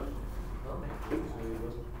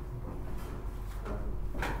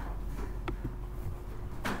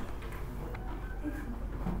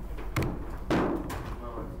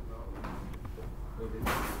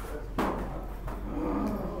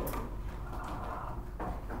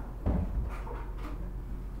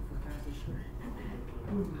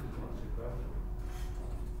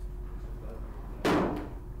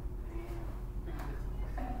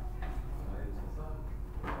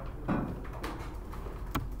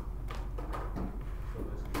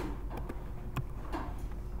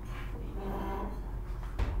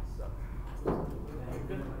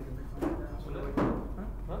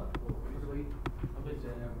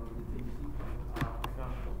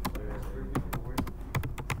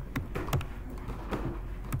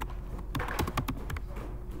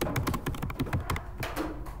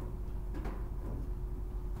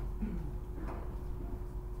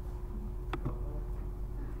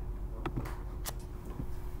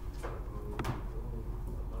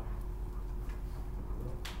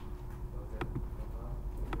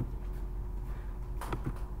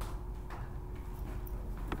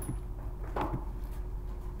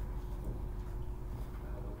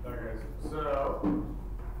 So,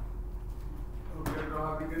 hope you're gonna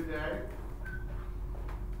have a good day.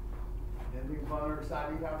 Anything fun or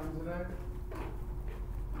exciting happening today?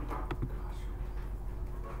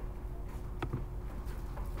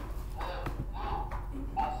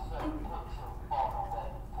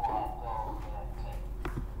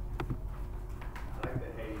 I like the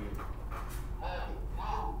hey.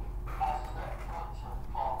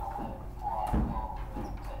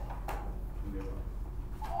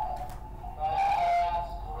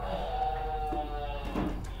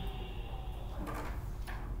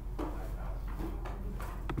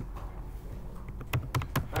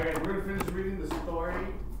 Okay, we're gonna finish reading the story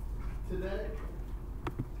today,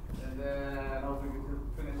 and then hopefully we can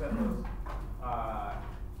finish up those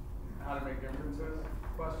how to make inferences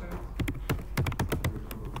questions?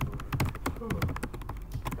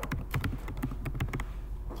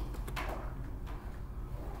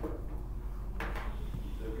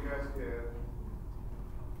 If you guys could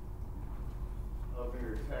open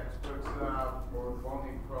your textbooks up, or we won't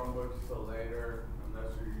need Chromebooks till later,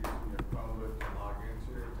 unless you're using your Chromebook to log into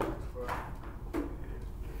your textbook.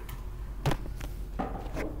 And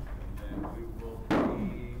then we will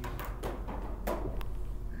be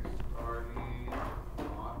starting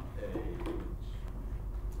on page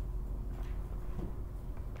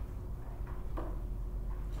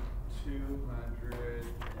 252.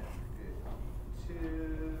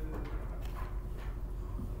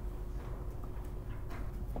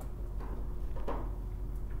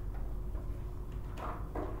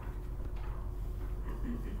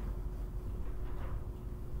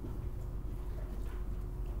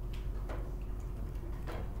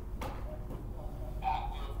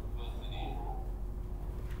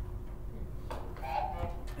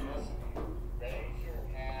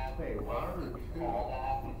 Hey, why are we called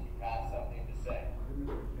off if you got something to say?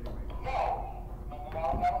 No! The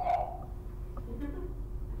only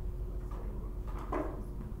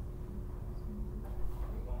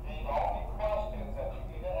questions that you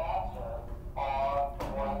need to answer are the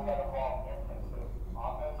ones that involve differences.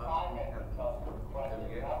 On the assignment, it tells you the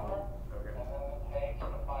question number, and then the page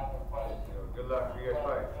to find the question. Good luck, you guys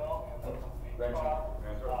play. Thanks. Good luck.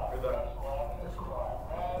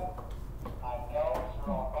 I know it's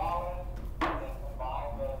your own knowledge, and then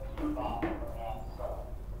combine those two thoughts for an answer.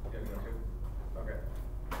 Yeah, you know too? Okay.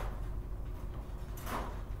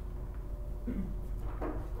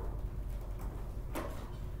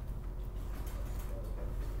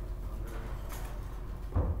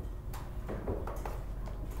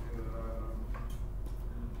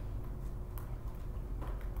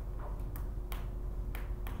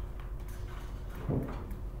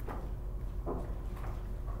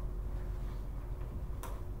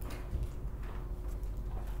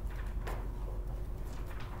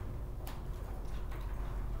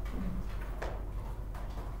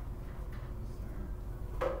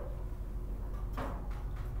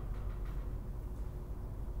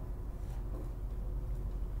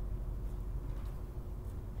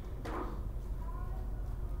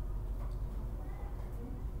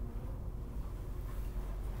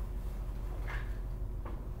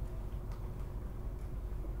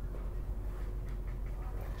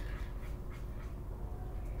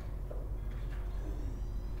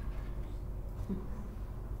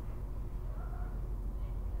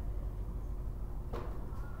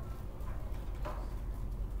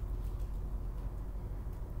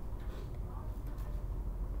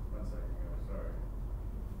 One second, guys, sorry.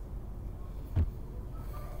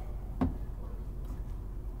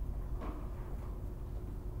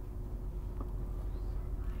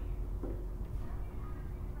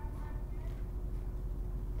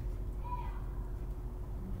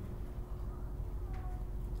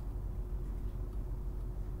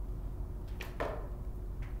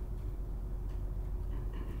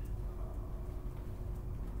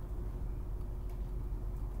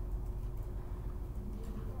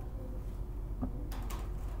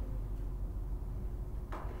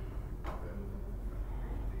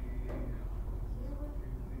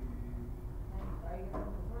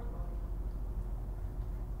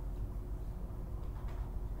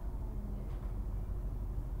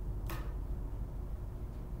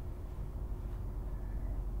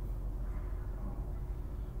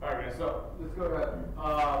 Alright guys, so let's go ahead.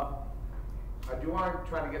 I do want to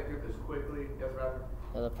try to get through this quickly. Yes, Rapper?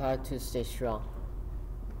 The power to stay strong.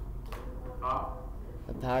 Huh?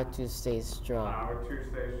 The power to stay strong. Power to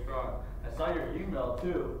stay strong. I saw your email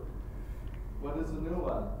too. What is the new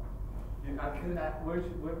one? I couldn't. Where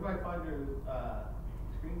do I find your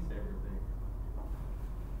screensaver thing?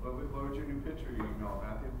 What was your new picture you emailed,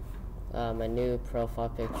 Matthew? My new profile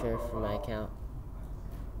picture for my account.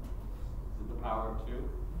 Is it the Power 2?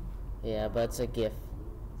 Yeah, but it's a GIF.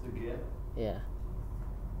 It's a GIF? Yeah.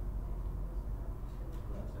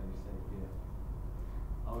 That's how you say GIF.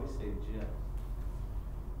 I always say GIF.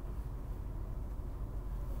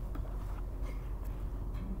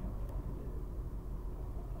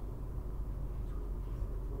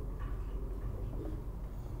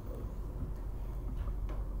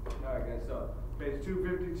 Alright guys, so page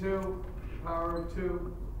 252, Power of 2,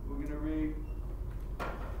 we're going to read.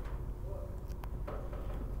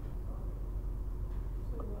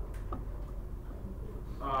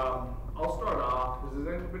 I'll start off. Does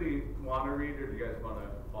anybody want to read, or do you guys want to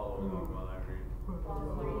follow along while I read?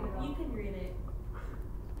 You can read it.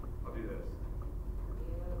 I'll do this.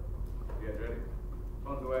 You guys ready?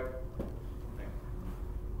 Phones away. Thanks.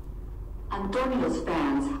 Antonio's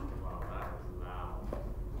fans. Wow, that was loud.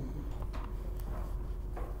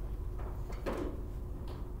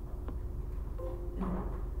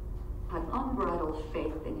 Had unbridled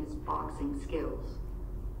faith in his boxing skills.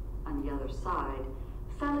 On the other side,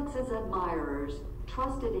 Felix's admirers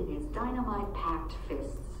trusted in his dynamite-packed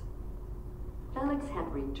fists. Felix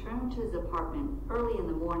had returned to his apartment early in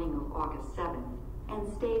the morning of August 7th and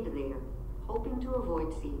stayed there, hoping to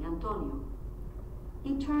avoid seeing Antonio.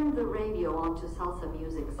 He turned the radio onto salsa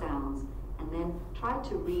music sounds and then tried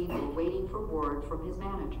to read while waiting for word from his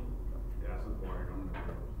manager. Yeah, this is boring.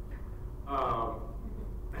 Oh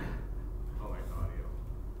my audio.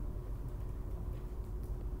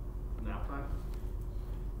 Nap time?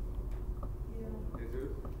 Yeah. Is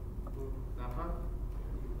it? Nap time?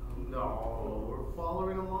 No, we're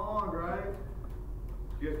following along, right?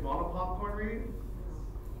 You guys want a popcorn read?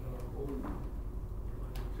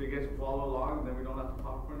 So you guys can follow along and then we don't have to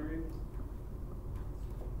popcorn read?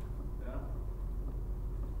 Yeah?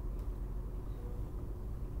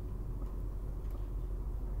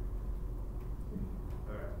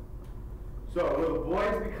 Alright. So, will the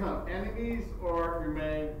boys become enemies or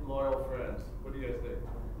remain loyal friends? What do you guys think?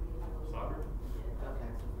 Soccer?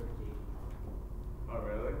 Okay, so for G. Oh,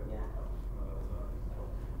 really? Yeah. Oh, that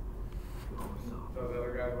sucks. So the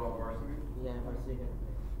other guys are all varsity? Yeah, varsity.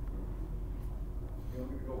 You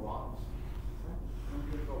want me to go watch? You want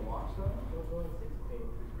me to go watch that? We'll go in 6th grade.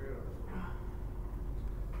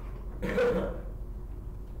 6th grade.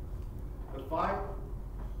 The fight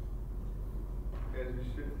is you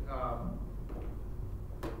should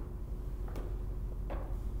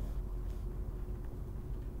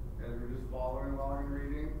as we're just following along and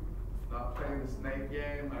reading, not playing the snake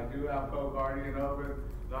game. I do have Co-Guardian open,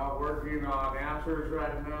 not working on answers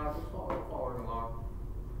right now, just following along.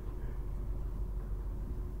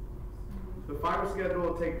 The final schedule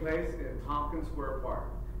will take place in Tompkins Square Park.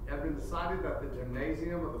 It had been decided that the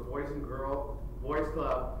gymnasium of the Boys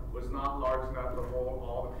Club was not large enough to hold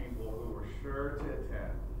all the people who were sure to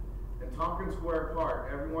attend. In Tompkins Square Park,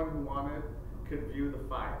 everyone who wanted could view the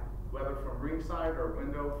fight, whether from ringside or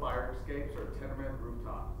window fire escapes or tenement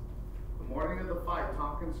rooftops. The morning of the fight,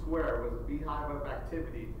 Tompkins Square was a beehive of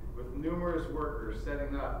activity with numerous workers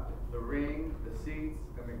setting up the ring, the seats,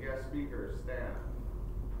 and the guest speakers stand.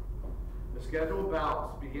 The scheduled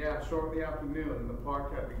bouts began shortly after noon and the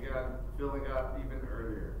park had begun filling up even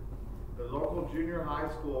earlier. The local junior high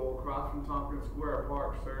school across from Tompkins Square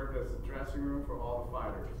Park served as the dressing room for all the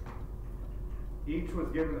fighters. Each was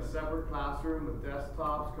given a separate classroom with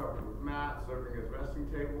desktops covered with mats serving as resting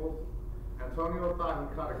tables. Antonio thought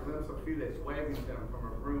he caught a glimpse of Felix waving to him from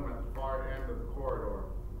a room at the far end of the corridor.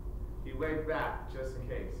 He waved back just in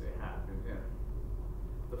case it had been him.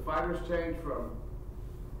 The fighters changed from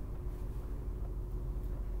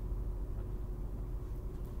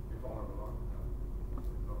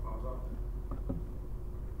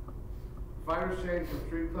Fighters changed from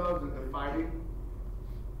street clothes into fighting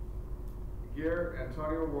gear.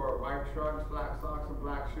 Antonio wore white trunks, black socks, and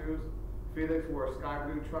black shoes. Felix wore sky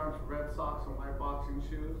blue trunks, red socks, and white boxing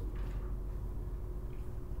shoes.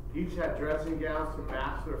 Each had dressing gowns to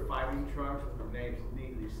match their fighting trunks with their names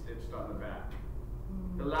neatly stitched on the back.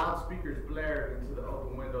 The loudspeakers blared into the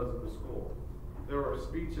open windows of the school. There were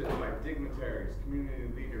speeches by dignitaries, community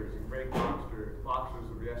leaders, and great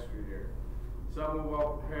boxers of yesteryear. Some were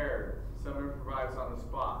well prepared, some improvised on the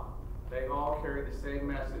spot. They all carried the same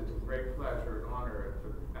message of great pleasure and honor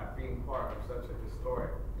at being part of such a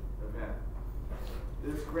historic event.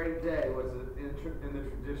 This great day was in the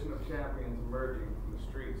tradition of champions emerging from the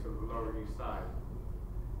streets of the Lower East Side.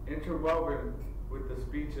 Interwoven with the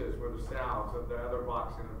speeches were the sounds of the other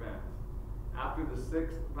boxing events. After the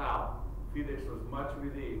 6th bout, Felix was much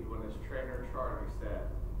relieved when his trainer Charlie said,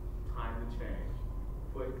 "Time to change.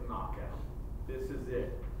 Quick knockout. This is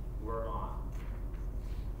it. We're on."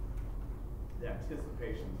 The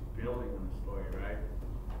anticipation's building in the story, right?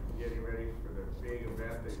 Getting ready for the big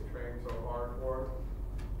event they trained so hard for.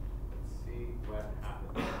 Let's see what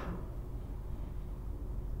happens.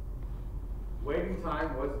 Waiting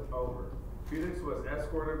time was over. Felix was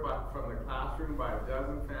escorted from the classroom by a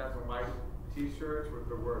dozen fans in white t-shirts with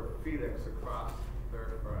the word Felix across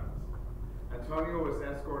their fronts. Antonio was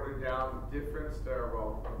escorted down a different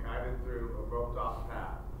stairwell and guided through a roped-off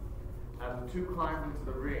path. As the two climbed into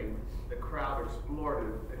the ring, the crowd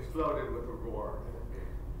exploded with a roar.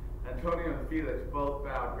 Antonio and Felix both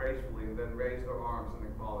bowed gracefully and then raised their arms in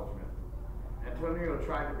acknowledgement. Antonio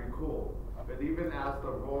tried to be cool, but even as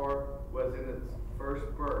the roar was in its first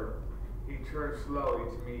birth, he turned slowly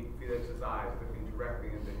to meet Felix's eyes looking directly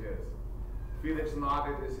into his. Felix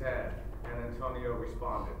nodded his head, and Antonio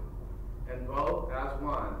responded. and both, as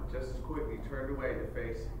one, just as quickly turned away to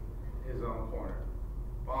face his own corner.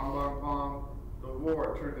 Bong, bong, bong. The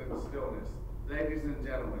roar turned into stillness. Ladies and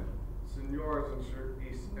gentlemen, senors and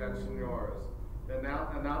senoras, the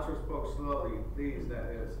announcer spoke slowly, pleased at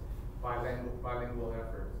his bilingual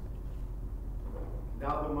efforts.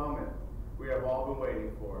 Now the moment we have all been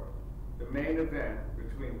waiting for. The main event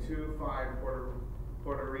between two fine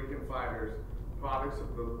Puerto Rican fighters, products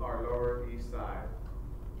of our Lower East Side.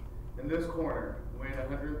 In this corner, weighing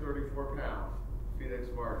 134 pounds, Felix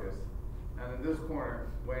Vargas. And in this corner,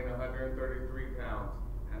 weighing 133 pounds,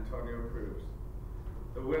 Antonio Cruz.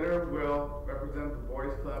 The winner will represent the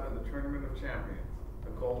boys club in the Tournament of Champions, the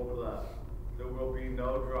Gold Glove. There will be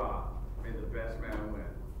no draw. May the best man win.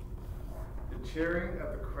 The cheering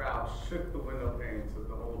of the crowd shook the window panes of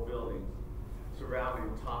the whole building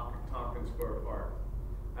surrounding Tompkins Square Park.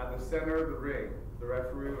 At the center of the ring, the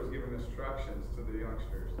referee was giving instructions to the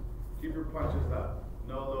youngsters. Keep your punches up,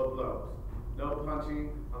 no low blows. No punching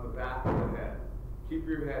on the back of the head. Keep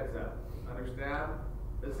your heads up. Understand?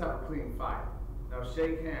 Let's have a clean fight. Now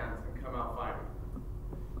shake hands and come out fighting.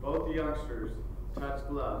 Both the youngsters touched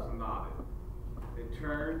gloves and nodded. They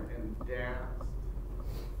turned and danced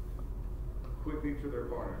quickly to their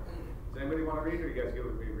corners. Does anybody want to read, or you guys good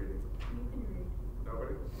with me reading? You can read.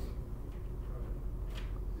 Nobody?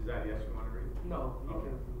 Is that yes, you want to read? No, you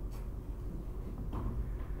Okay. can.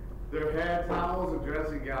 Their head towels and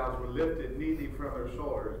dressing gowns were lifted neatly from their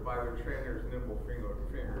shoulders by their trainer's nimble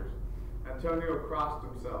fingers. Antonio crossed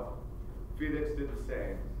himself. Felix did the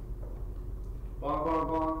same. Bong, bong,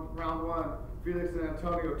 bong, round one. Felix and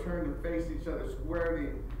Antonio turned and faced each other squarely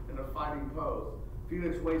in a fighting pose.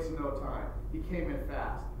 Felix wasted no time. He came in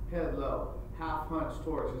fast, head low, half hunched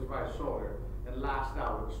towards his right shoulder, and lashed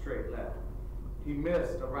out with a straight left. He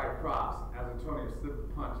missed a right cross as Antonio slipped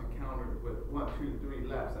the punch and countered with 1, 2, 3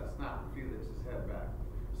 lefts that snapped Felix's head back,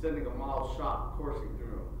 sending a mild shot coursing through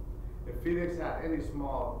him. If Felix had any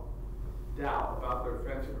small doubt about their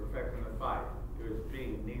friendship affecting the fight, it was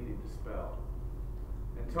being neatly dispelled.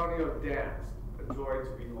 Antonio danced, a joy to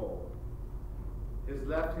behold. His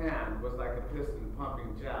left hand was like a piston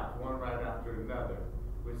pumping jabs, one right after another,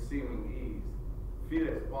 with seeming ease.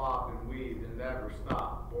 Felix bobbed and weaved and never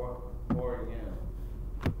stopped pouring in.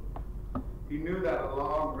 He knew that at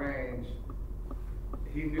long range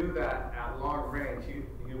he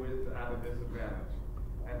was at a disadvantage.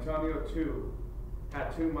 Antonio, too,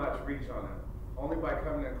 had too much reach on him. Only by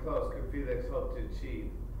coming in close could Felix hope to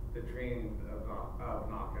achieve the dream of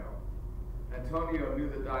knockout. Antonio knew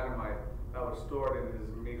the dynamite that was stored in his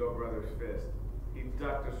amigo brother's fist. He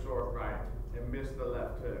ducked a short right and missed the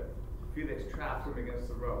left hook. Felix trapped him against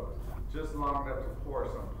the ropes, just long enough to pour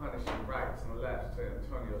some punishing rights and lefts to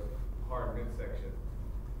Antonio's hard midsection.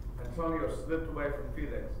 Antonio slipped away from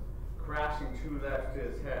Felix, crashing 2 lefts to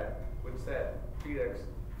his head, which set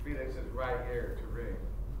Felix's right ear to ring.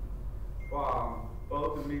 Bong,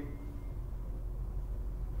 both of me.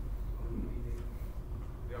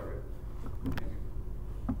 Yeah, good.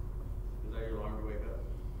 Is that your alarm to wake up?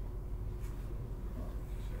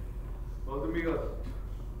 Both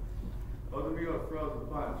amigos froze the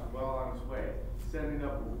punch well on his way, sending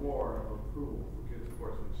up a roar of approval for good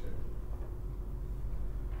sportsmanship.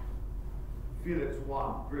 Felix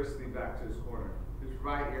walked briskly back to his corner. His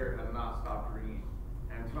right ear had not stopped ringing.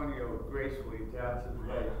 Antonio gracefully danced his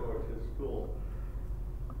way towards his stool.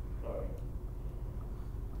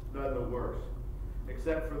 None the worse,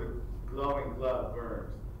 except for the glowing glove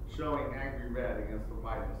burns, showing angry red against the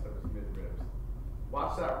whiteness of his midribs.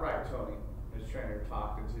 Watch that right, Tony, his trainer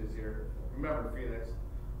talked into his ear. Remember, Felix,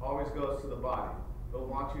 always goes to the body. He'll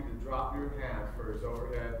want you to drop your hand for his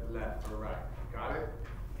overhead left or right. Got it?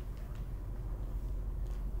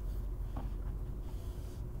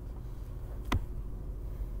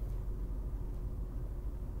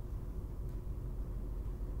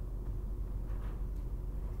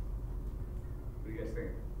 What do you guys think?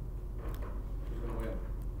 Who's going to win?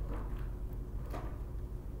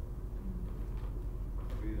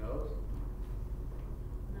 Anybody knows?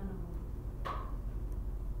 None of them. That's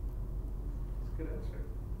a good answer.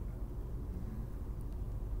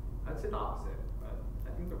 I'd say the opposite, but I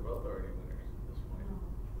think they're both already winners at this point. No.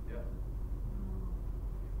 Yep.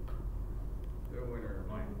 They're a winner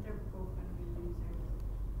of I mine. think they're both gonna be losers.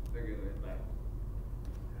 They're gonna like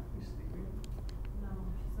have me sleeping. No,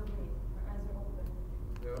 she's awake. Her eyes are open.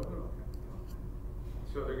 They're open, okay.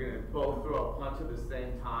 So they're gonna both throw a punch at the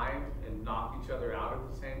same time and knock each other out at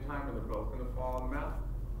the same time, and they're both gonna fall on the mat?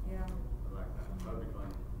 Yeah. I like that. That'd be fun.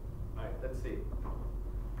 Alright, let's see.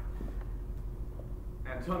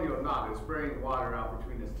 Antonio nodded, spraying water out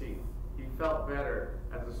between his teeth. He felt better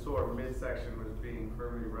as the sword midsection was being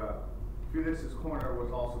firmly rubbed. Felix's corner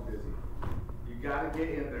was also busy. You gotta get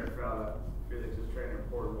in there, fella. Felix's trainer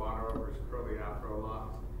poured water over his curly afro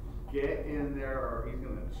locks. Get in there or he's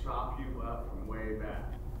gonna chop you up from way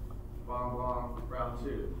back. Bong bong, round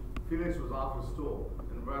 2. Felix was off his stool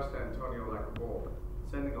and rushed Antonio like a bull,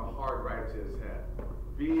 sending a hard right to his head.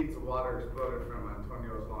 Beads of water exploded from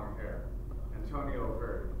Antonio's long hair. Antonio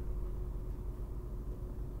heard.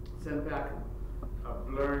 Sent back a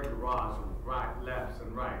blurring barrage of right, lefts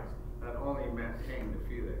and rights that only meant pain to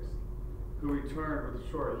Felix, who returned with a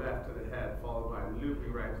short left to the head, followed by a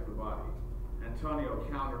looping right to the body. Antonio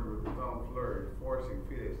countered with his own flurry, forcing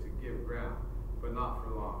Felix to give ground, but not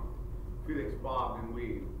for long. Felix bobbed and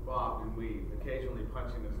weaved, occasionally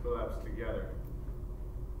punching his gloves together.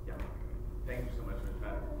 Yeah, thank you so much, Ms.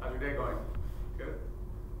 Pat. How's your day going? Good?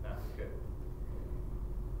 Yeah, good.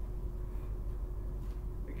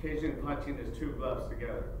 Occasionally punching his two gloves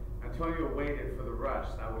together. Antonio waited for the rush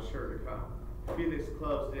that was sure to come. Felix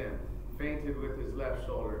closed in, feinted with his left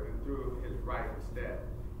shoulder, and threw his right instead.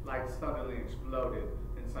 Light suddenly exploded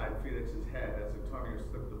inside Felix's head as Antonio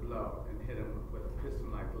slipped the blow and hit him with a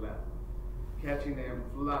piston-like left, catching him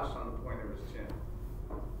flush on the point of his chin.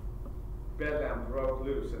 Bedlam broke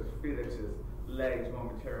loose as Felix's legs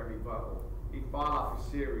momentarily buckled. He fought off a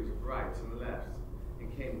series of rights and lefts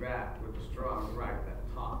and came back with a strong right that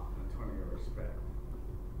taught Antonio respect.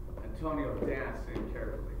 Antonio danced in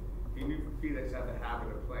carefully. He knew Felix had the habit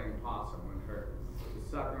of playing possum when hurt, to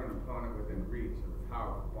sucker an opponent within reach of the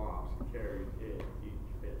powerful bombs he carried in each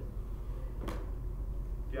fist. Do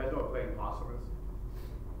you guys know what playing possum is?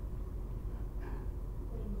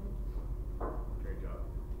 Great job.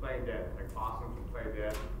 Playing dead, like possums can play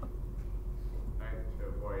dead, right, to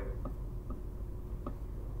avoid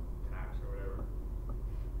attacks or whatever.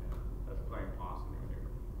 Yeah, that's playing possum when you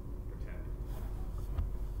pretend.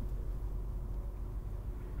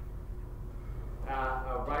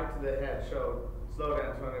 A right to the head slowed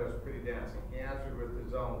Antonio's pretty dancing. He answered with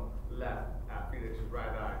his own left at Felix's right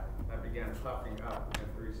eye that began puffing up in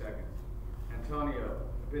 3 seconds. Antonio,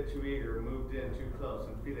 a bit too eager, moved in too close,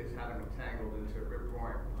 and Felix had him entangled into a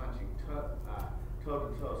rip-roaring, punching,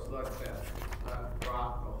 toe-to-toe slugfest that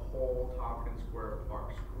brought the whole Tompkins Square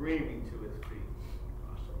Park screaming to its feet.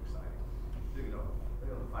 Oh, so exciting. Look at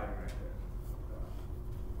them fighting right there.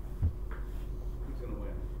 Who's going to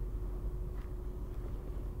win?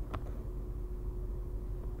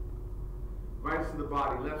 Rights to the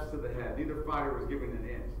body, lefts to the head. Neither fighter was giving an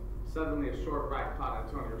inch. Suddenly, a short right caught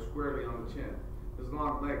Antonio squarely on the chin. His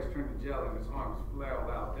long legs turned to gel and his arms flailed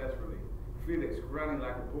out desperately. Felix, grunting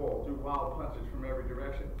like a bull, threw wild punches from every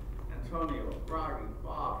direction. Antonio, frogging,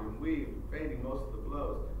 bobbed and weaved, evading most of the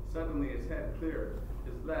blows. Suddenly, his head cleared.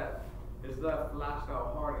 His left flashed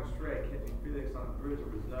out hard and straight, catching Felix on the bridge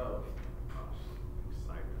of his nose. Oh,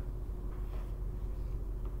 excitement.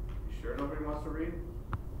 You sure nobody wants to read?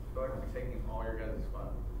 I feel like I'm taking all your guys' fun.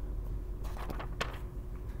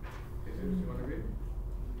 Okay, so you want to read?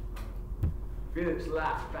 Felix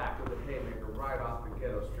laughed back with a haymaker right off the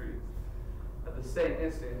ghetto streets. At the same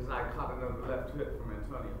instant, his eye caught another left hook from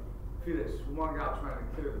Antonio. Felix swung out trying to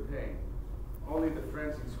clear the pain. Only the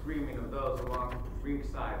frenzied screaming of those along the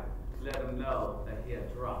ringside let him know that he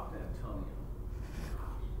had dropped Antonio.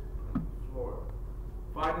 On the floor.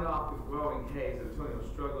 Fighting off the growing haze, Antonio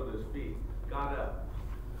struggled to his feet, got up,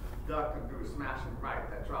 ducked and threw a smashing right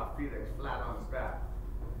that dropped Felix flat on his back.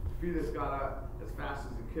 Felix got up as fast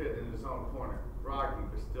as he could in his own corner, groggy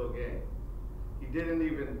but still game. He didn't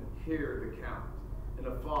even hear the count. In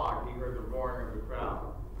a fog, he heard the roaring of the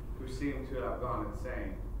crowd, who seemed to have gone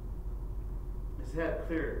insane. His head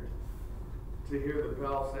cleared to hear the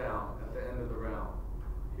bell sound at the end of the round.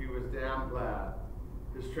 He was damn glad.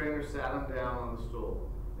 His trainer sat him down on the stool.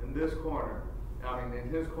 In his corner,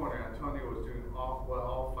 Antonio was doing what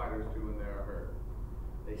all fighters do when they are hurt.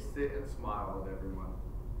 They sit and smile at everyone.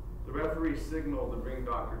 The referee signaled the ring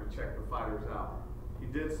doctor to check the fighters out. He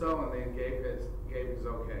did so and then gave his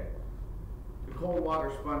okay. The cold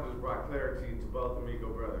water sponges brought clarity to both Amigo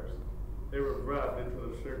brothers. They were rubbed until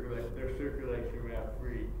their circulation ran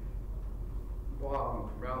free.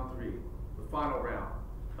 Round 3, the final round.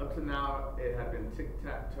 Up to now, it had been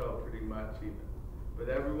tic-tac-toe pretty much even. But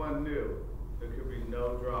everyone knew there could be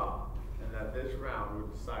no draw, and that this round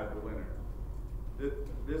would decide the winner.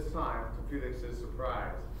 This time, to Felix's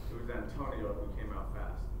surprise, it was Antonio who came out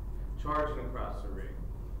fast, charging across the ring.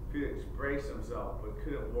 Felix braced himself, but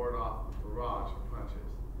couldn't ward off the barrage of punches.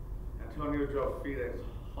 Antonio drove Felix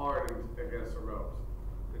hard against the ropes.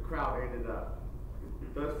 The crowd ate it up.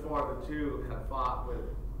 Thus far, the two had fought with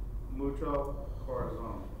mucho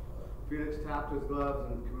corazon. Felix tapped his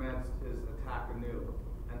gloves and commenced his attack anew.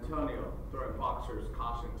 Antonio, throwing boxer's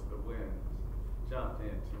caution to the wind, jumped in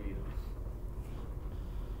to meet him.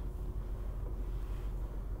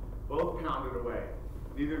 Both pounded away.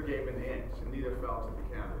 Neither gave an inch, and neither fell to the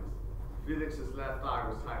canvas. Felix's left eye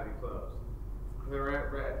was tightly closed.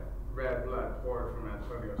 Clear red blood poured from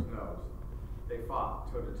Antonio's nose. They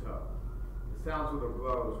fought toe to toe. The sounds of the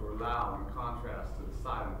blows were loud in contrast to the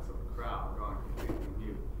silence of the crowd gone completely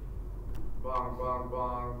mute. Bong, bong,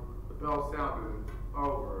 bong. The bell sounded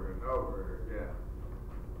over and over again.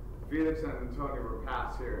 Felix and Antonio were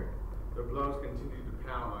past hearing. Their blows continued to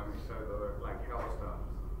pound on each other like hailstones.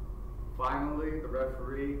 Finally, the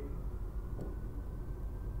referee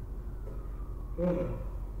and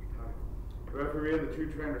the two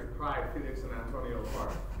trainers pried Felix and Antonio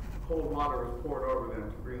apart. Cold water was poured over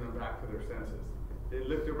them to bring them back to their senses. They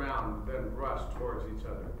looked around, then rushed towards each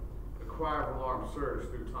other. A cry of alarm surged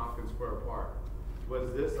through Tompkins Square Park.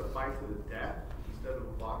 Was this a fight to the death instead of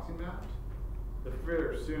a boxing match? The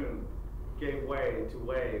fear soon gave way to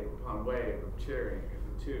wave upon wave of cheering as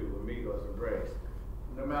the two amigos embraced.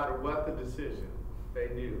 No matter what the decision, they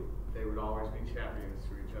knew they would always be champions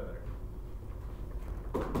to each other.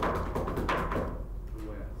 Who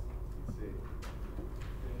wins? Let's see.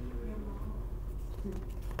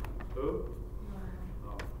 Who?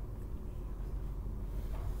 Oh.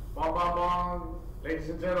 Bon, bon, bon. Ladies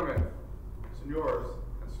and gentlemen, senors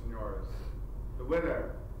and senoras, the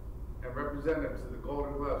winner and representative to the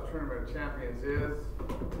Golden Gloves Tournament of Champions is...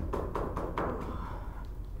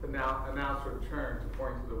 The announcer turned to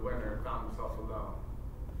point to the winner and found himself alone.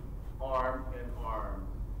 Arm in arm,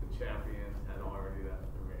 the champions had already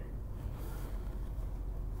left the ring.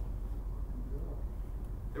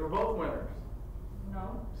 They were both winners.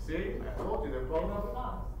 No. See? I told you, they're both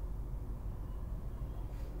lost.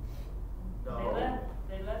 No.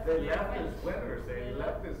 They left. They left as winners. They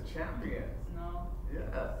left as champions. No. Yes.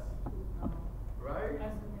 No. Right? I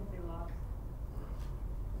think they lost.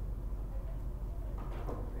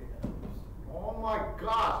 Oh my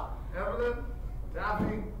gosh, Evelyn,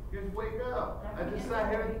 Daphne, you guys wake up. I just sat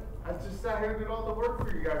here and did all the work for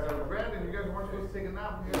you guys. I was read and you guys weren't supposed to take a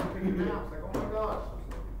nap and you guys were taking naps. Like, oh my gosh.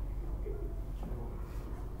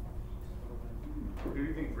 Who do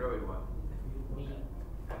you think really won? Me.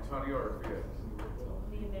 Antonio or Felix?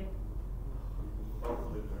 Neither. Both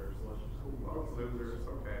losers. Both losers,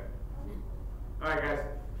 okay. Alright guys,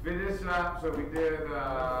 finish up. So we did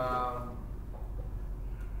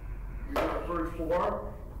we got the first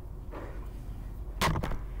four.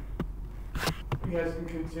 You guys can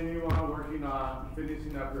continue on working on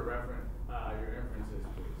finishing up your your inferences,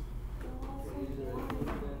 please.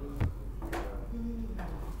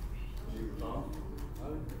 Leave your phone?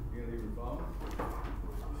 You gonna leave your phone?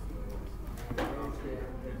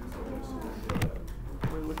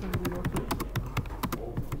 Wait, which one did we go to?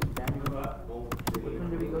 Which one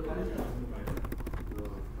did we go to?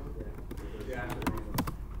 Yeah.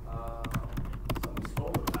 Something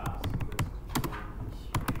stole the pass.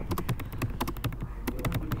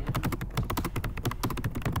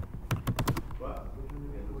 What?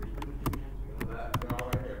 That, they're all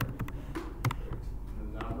right here. The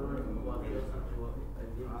number and the letters.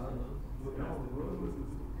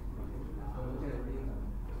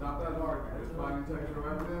 It's not that hard. You're just finding textual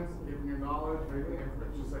evidence, giving your knowledge, making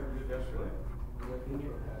inference, just like we did yesterday.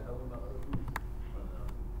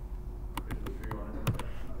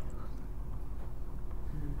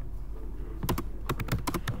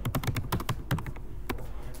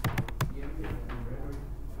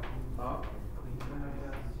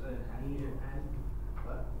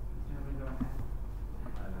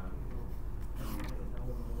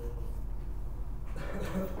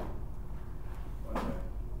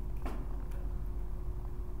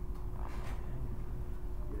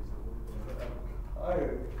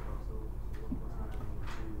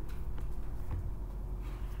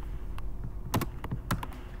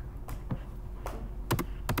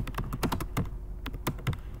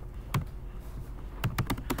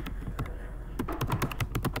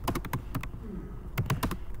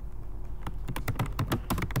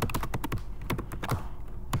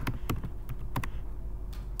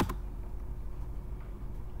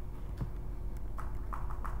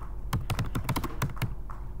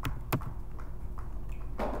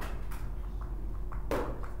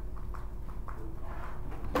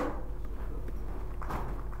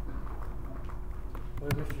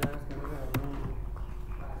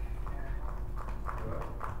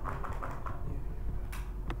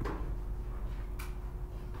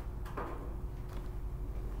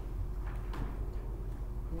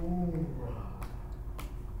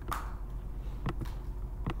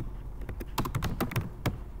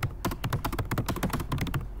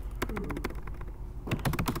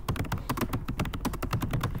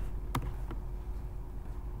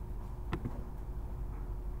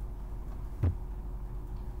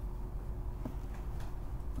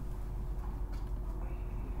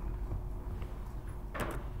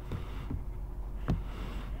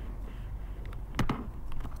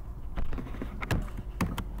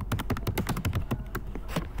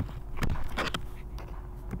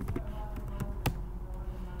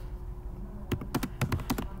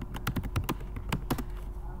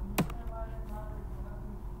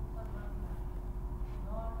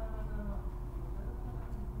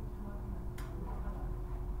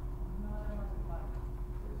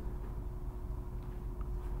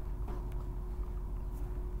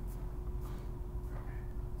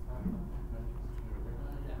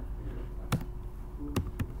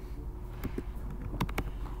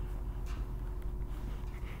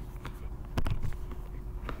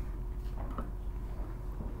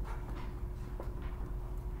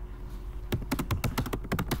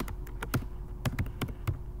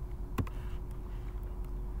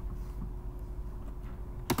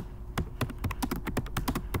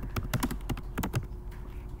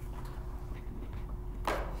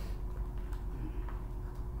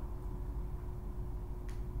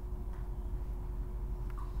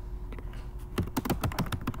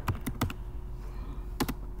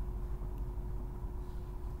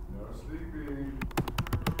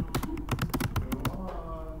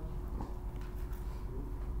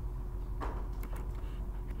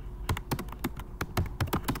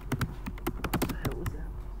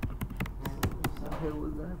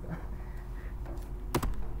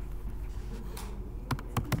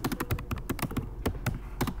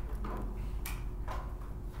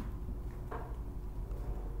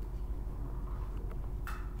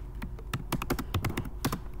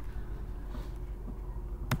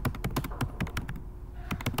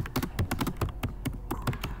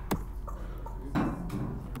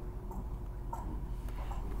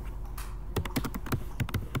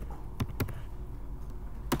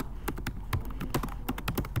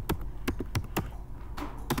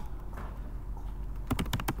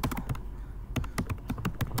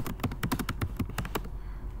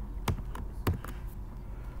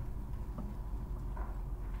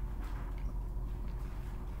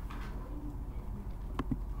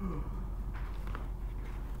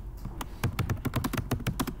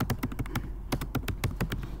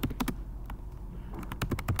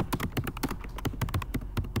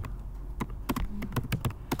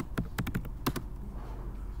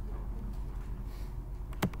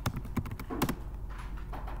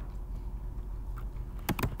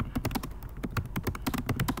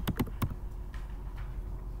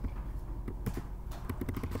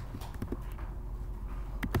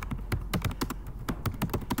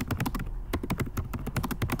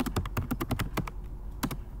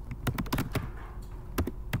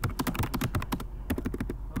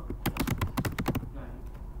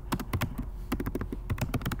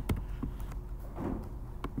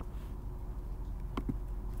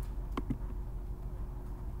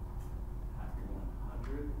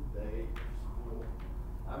 day of school.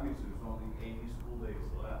 That means there's only 80 school days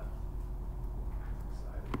left.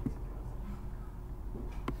 Exciting.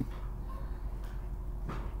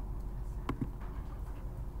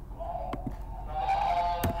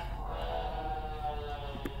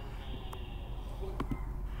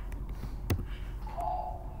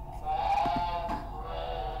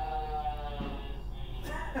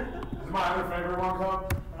 Is my other favorite one,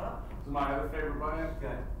 Coach? Huh? Is my other favorite button?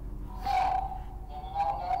 Okay.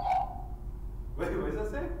 Wait, what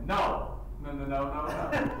does that say? No. No, no, no, no,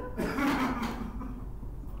 no.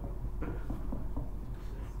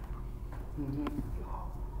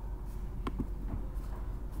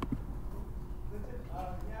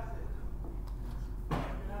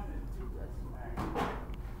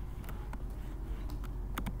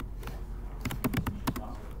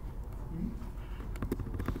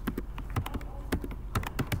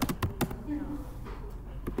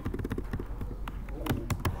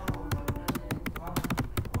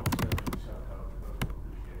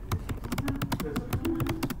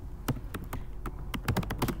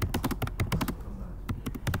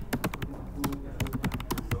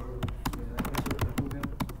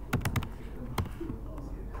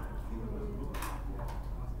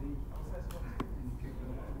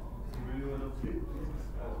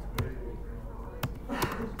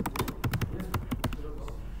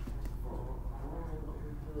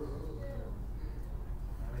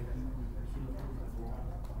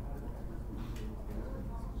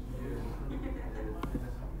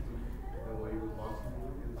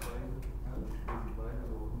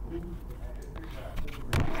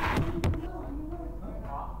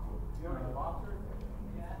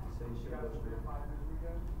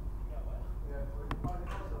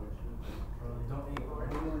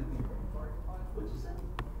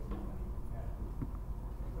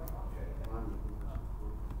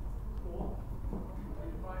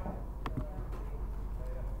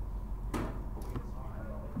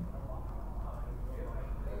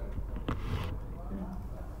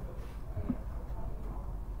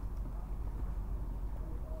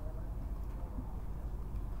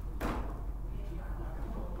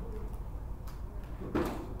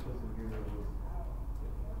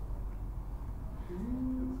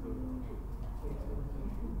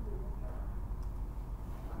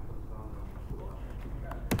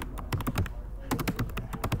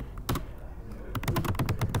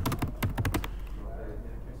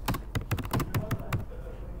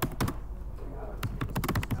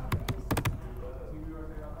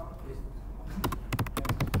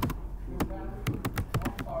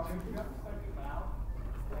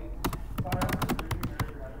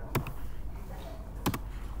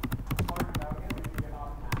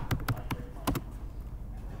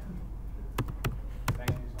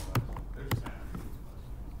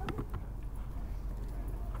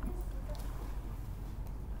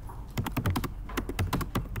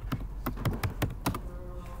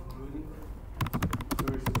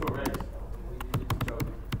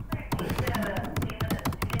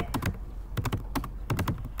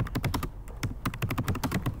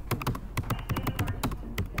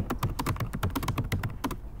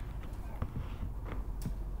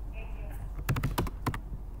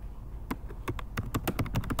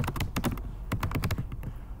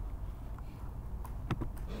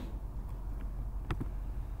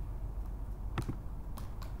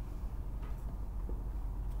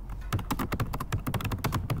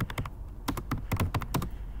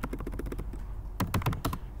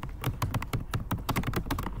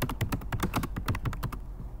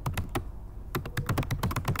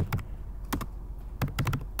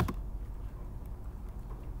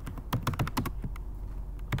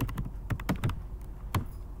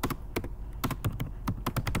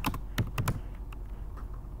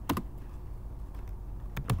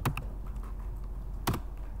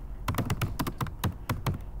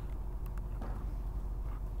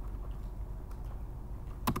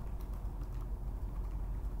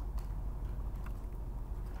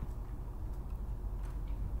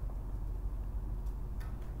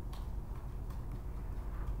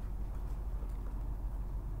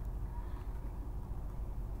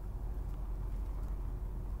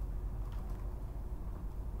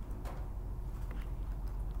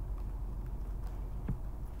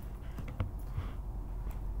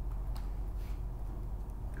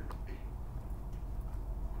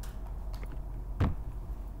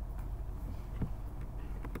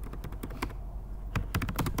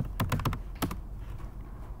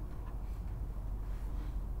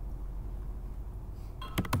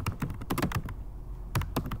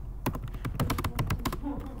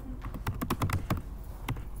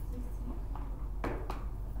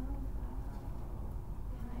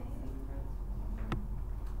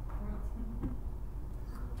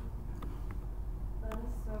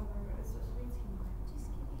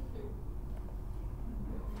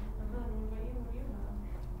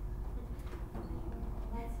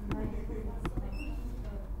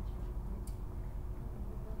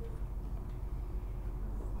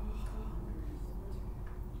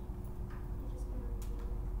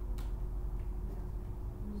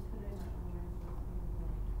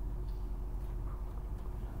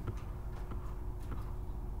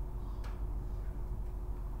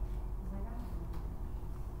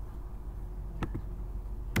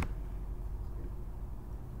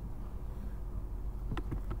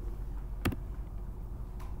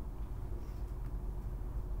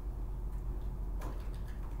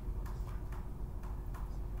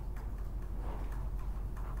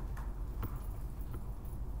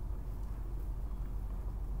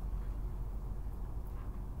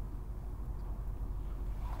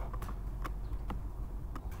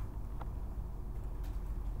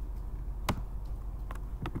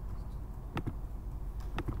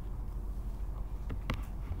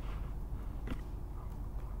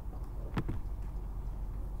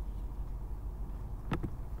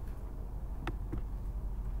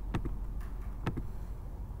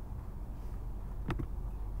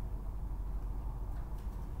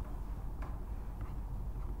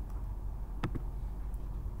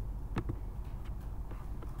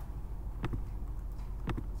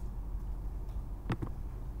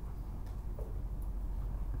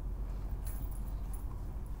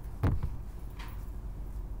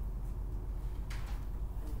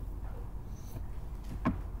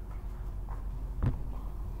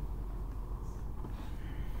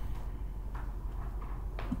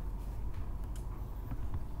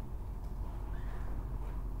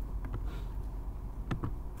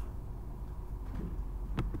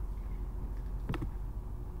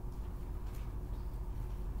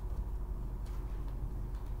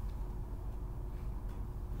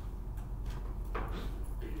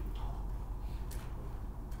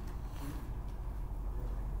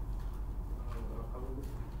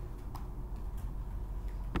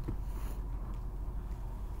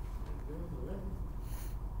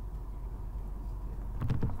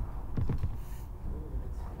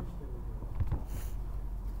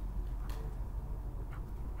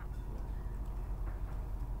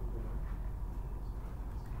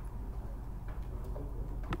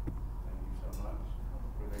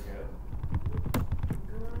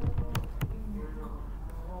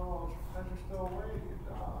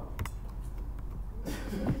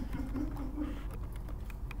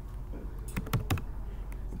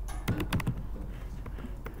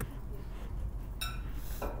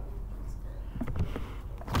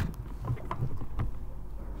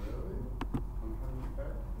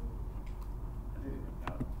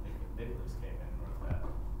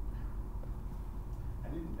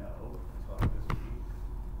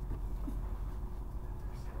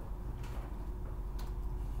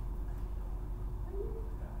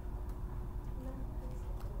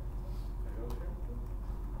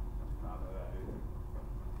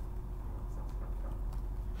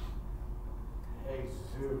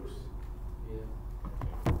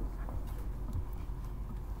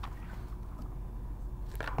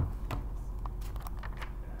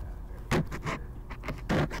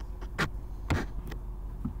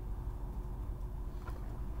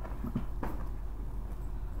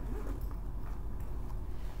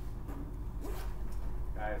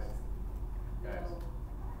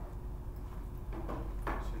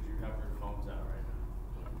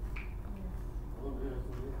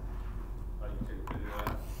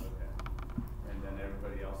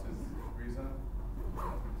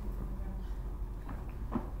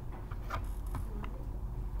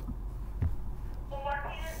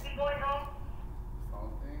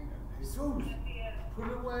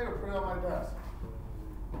 it on my desk.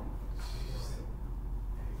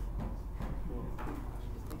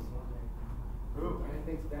 Who?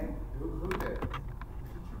 Anything stank? Who did?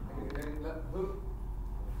 Who?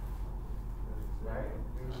 Right?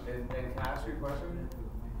 And can I ask you a question?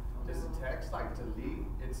 Does the text like delete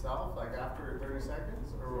itself like after 30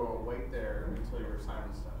 seconds? Or will it wait there until your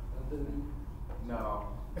assignment's done? No.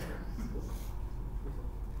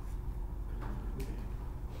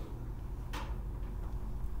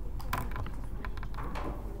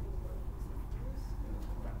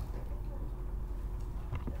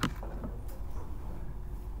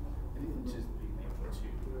 Just being able to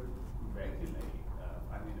regulate,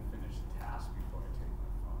 I need to finish a task before I take my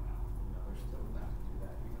phone out. No, they're still not to do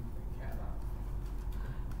that, even if they cannot.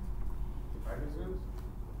 Right, Jesus?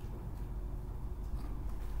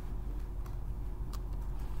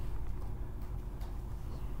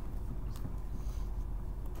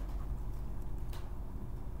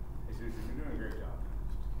 Hey, Jesus, you're doing a great job.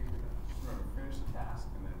 Just keep it up. Just remember, finish the task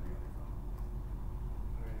and then be on your phone.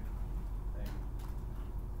 All right. Thank you.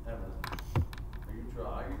 Evan, are you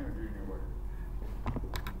drawing or doing your work?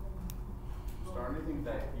 Start anything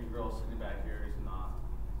that you girls sitting back here is not.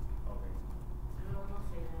 Okay. Girl.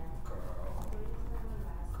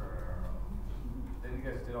 Then you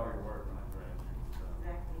guys did all your work when I threaded you. So.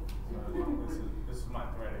 Exactly. So this is my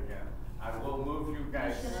thread again. I will move you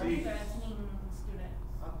guys seats. Threatening students.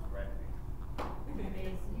 Not threatening.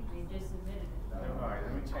 They just submitted it. Alright,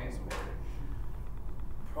 let me change the word.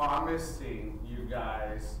 Promising you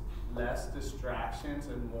guys less distractions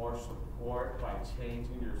and more support by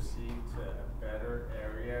changing your seat to a better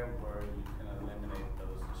area where you can eliminate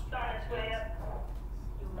those distractions.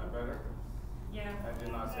 Is that better? Yeah. I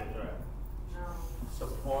did not say threat. No.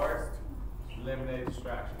 Support, eliminate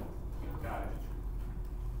distractions. Got it.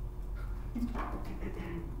 There's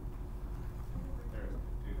a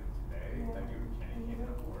student today that you can't get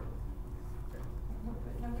to work. Okay. What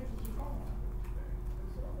number did you go?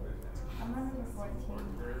 I'm on number 14.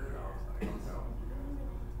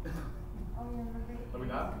 Oh, you're number 8. I mean,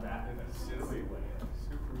 not that in a silly way, like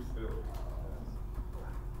super silly.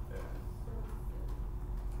 Yeah.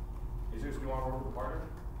 Is this, do you want to work with a partner?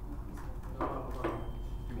 No. Do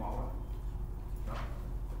you want one? No?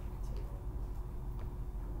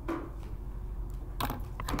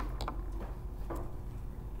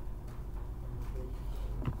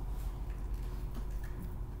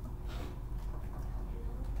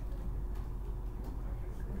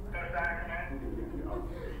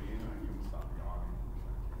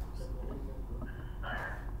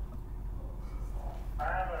 I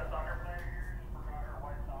have a soccer player here, just forgot her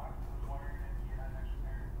white socks. I was wondering if you had an extra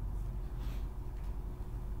pair.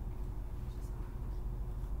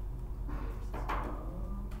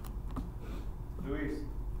 Luis.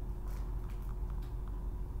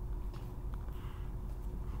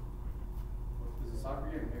 Is the soccer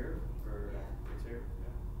game here or it's here? Yeah.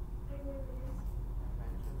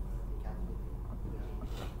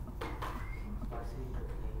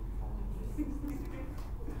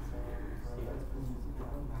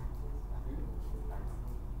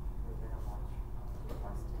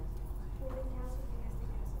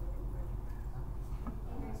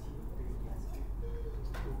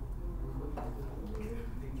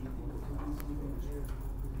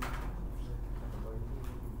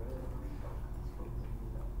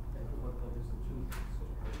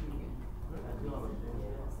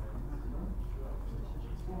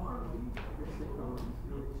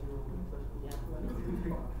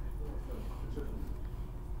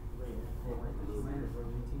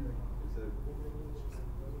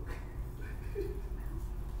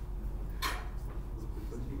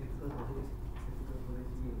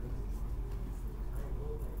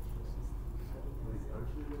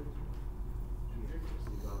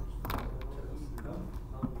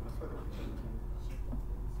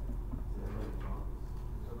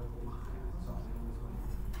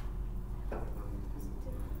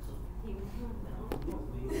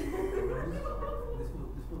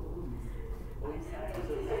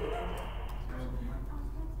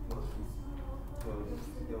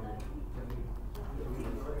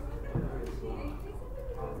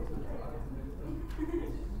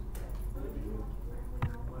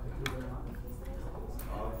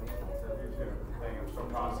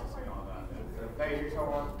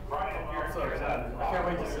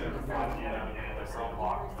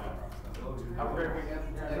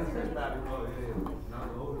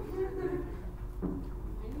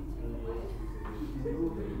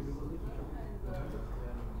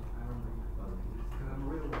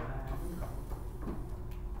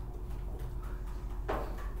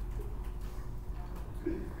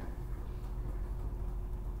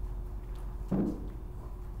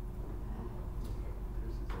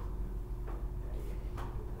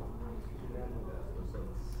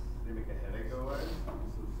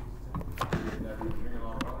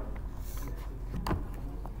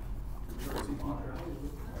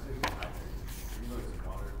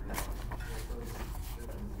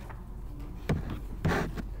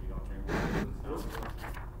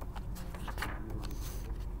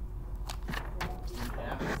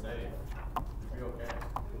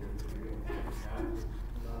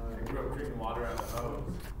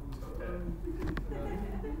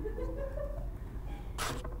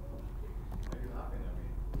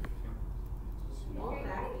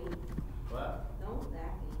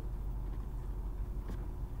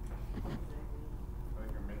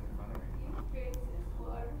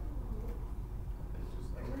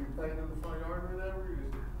 yard or whatever, you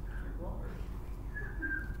just drink water.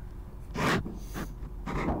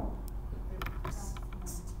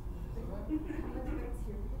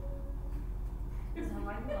 Is that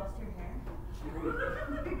why you lost your hair?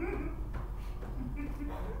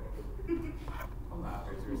 I'm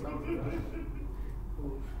laughing to something.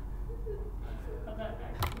 Of that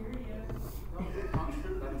bacteria.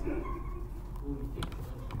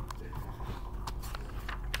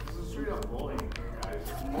 This is straight up bullying, guys.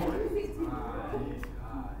 It's bullying.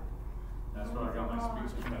 That's where I got my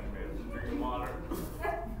speech impediment made. Just drinking water.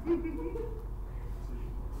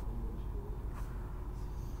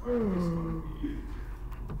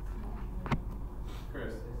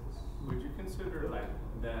 Chris, would you consider like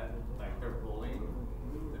that, like they're bullying,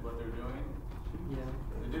 what they're doing? Yeah.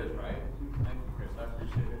 It is, right? Thank you, Chris. I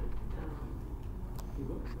appreciate it.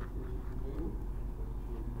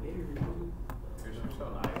 Chris, you're so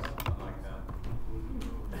nice. I like that.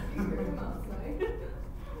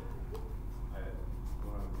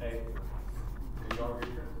 Hey, are you all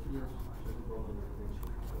Richard? Yes.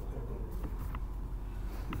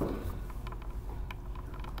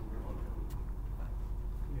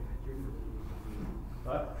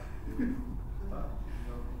 What?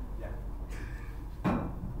 Yeah.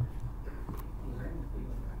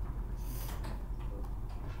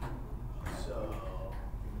 So,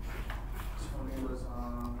 Tony was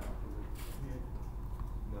on.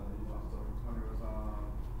 Tony was on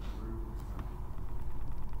Route.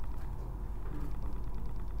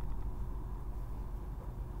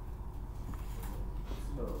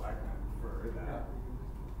 So I kind of prefer that.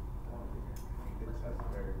 That's a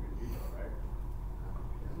very good deal, right?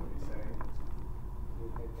 That's what he's saying.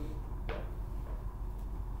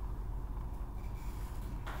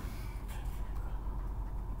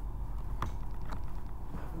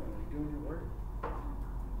 You doing your work?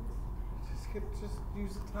 Just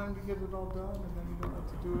use the time to get it all done, and then you don't have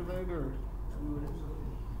to do it later.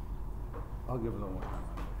 I'll give it a one.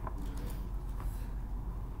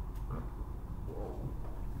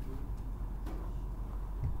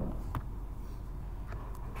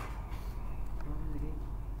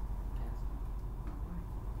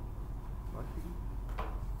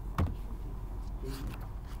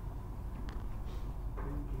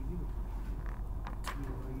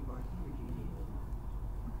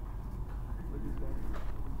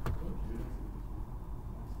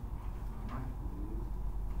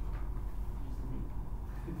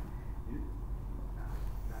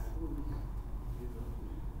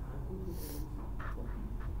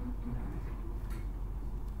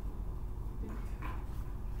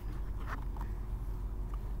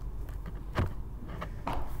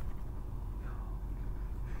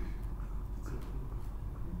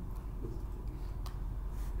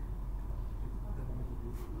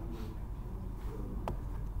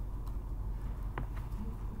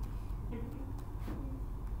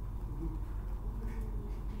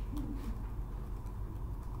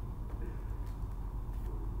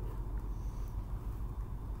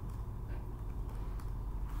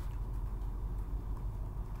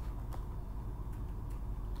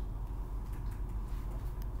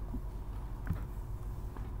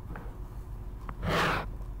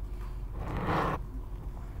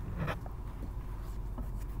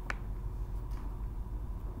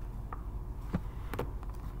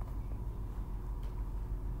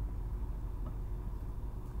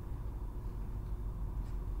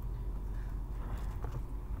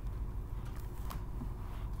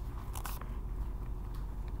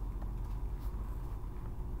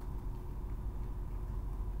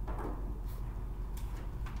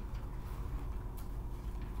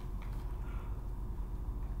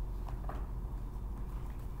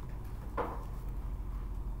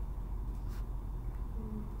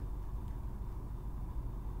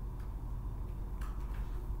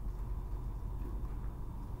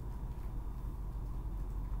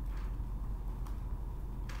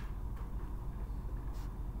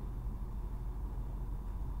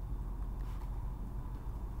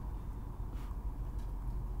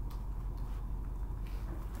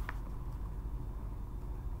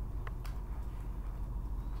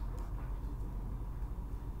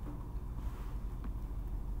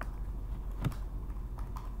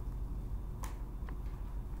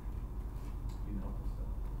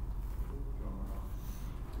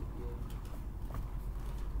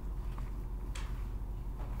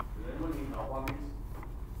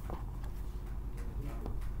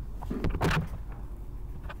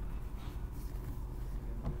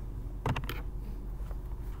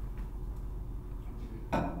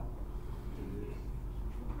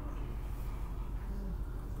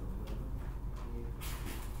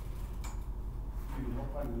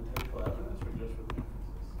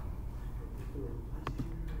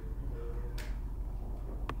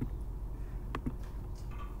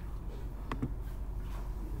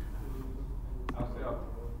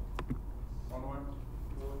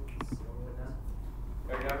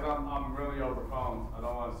 Because I'm really over phones. I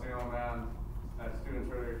don't want to see them, man. That students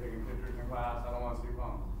really are taking pictures in class. I don't want to see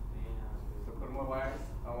phones. So put them away.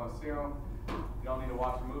 I don't want to see them. You don't need to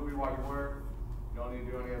watch a movie while you work. You don't need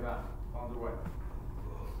to do any of that. Phones away.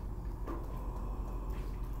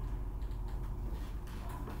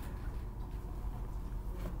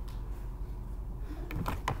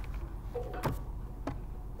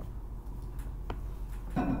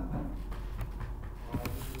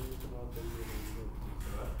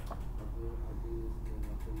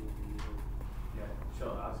 Yeah, so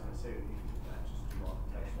I was gonna say, we can do that, just do all the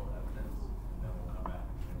textual evidence, and then we'll come back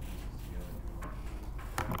and finish this together.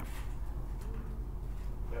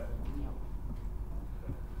 Yeah.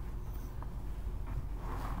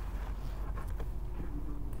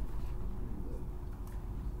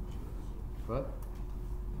 What?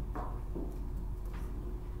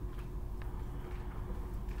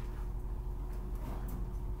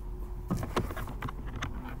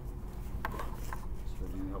 So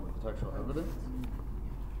do you help with the textual evidence?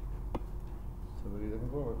 So what are you looking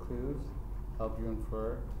for? What clues help you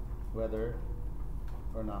infer whether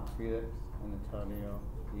or not Felix and Antonio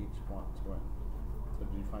each want to win? So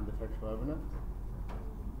did you find the textual evidence?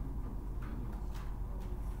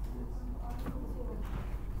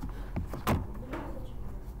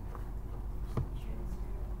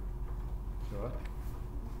 Sure.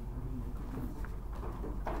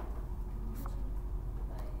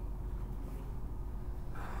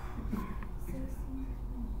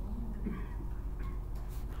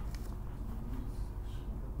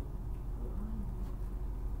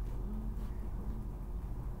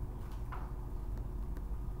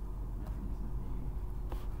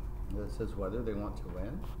 It says whether they want to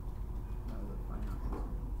win.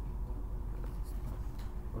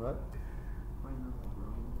 What?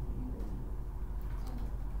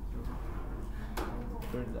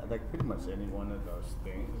 Like pretty much any one of those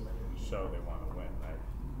things show they want to win, right?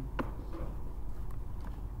 So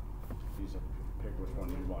you just pick which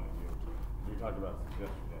one you want to use. We talked about this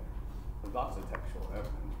yesterday. There's lots of textual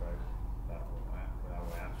evidence, right? That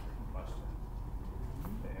will answer your question.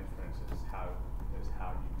 The inference is how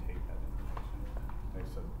you take that information. Okay,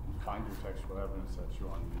 so you find your textual evidence that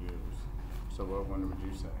you want to use. So what one would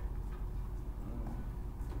you say?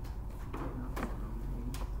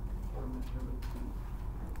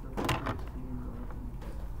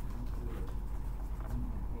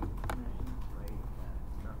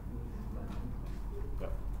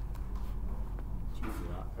 Yep. Choose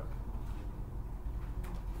that. Yep.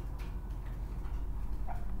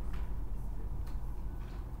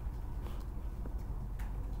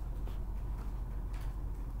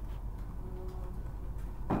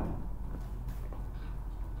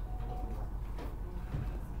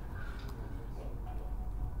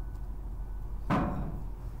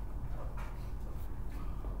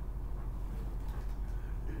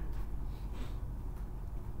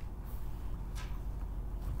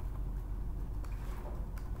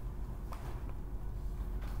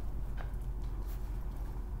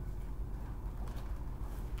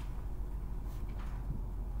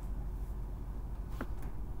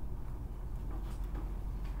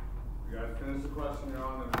 You guys finish the question you're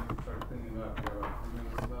on, and then start cleaning up. You have a few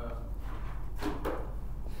minutes left.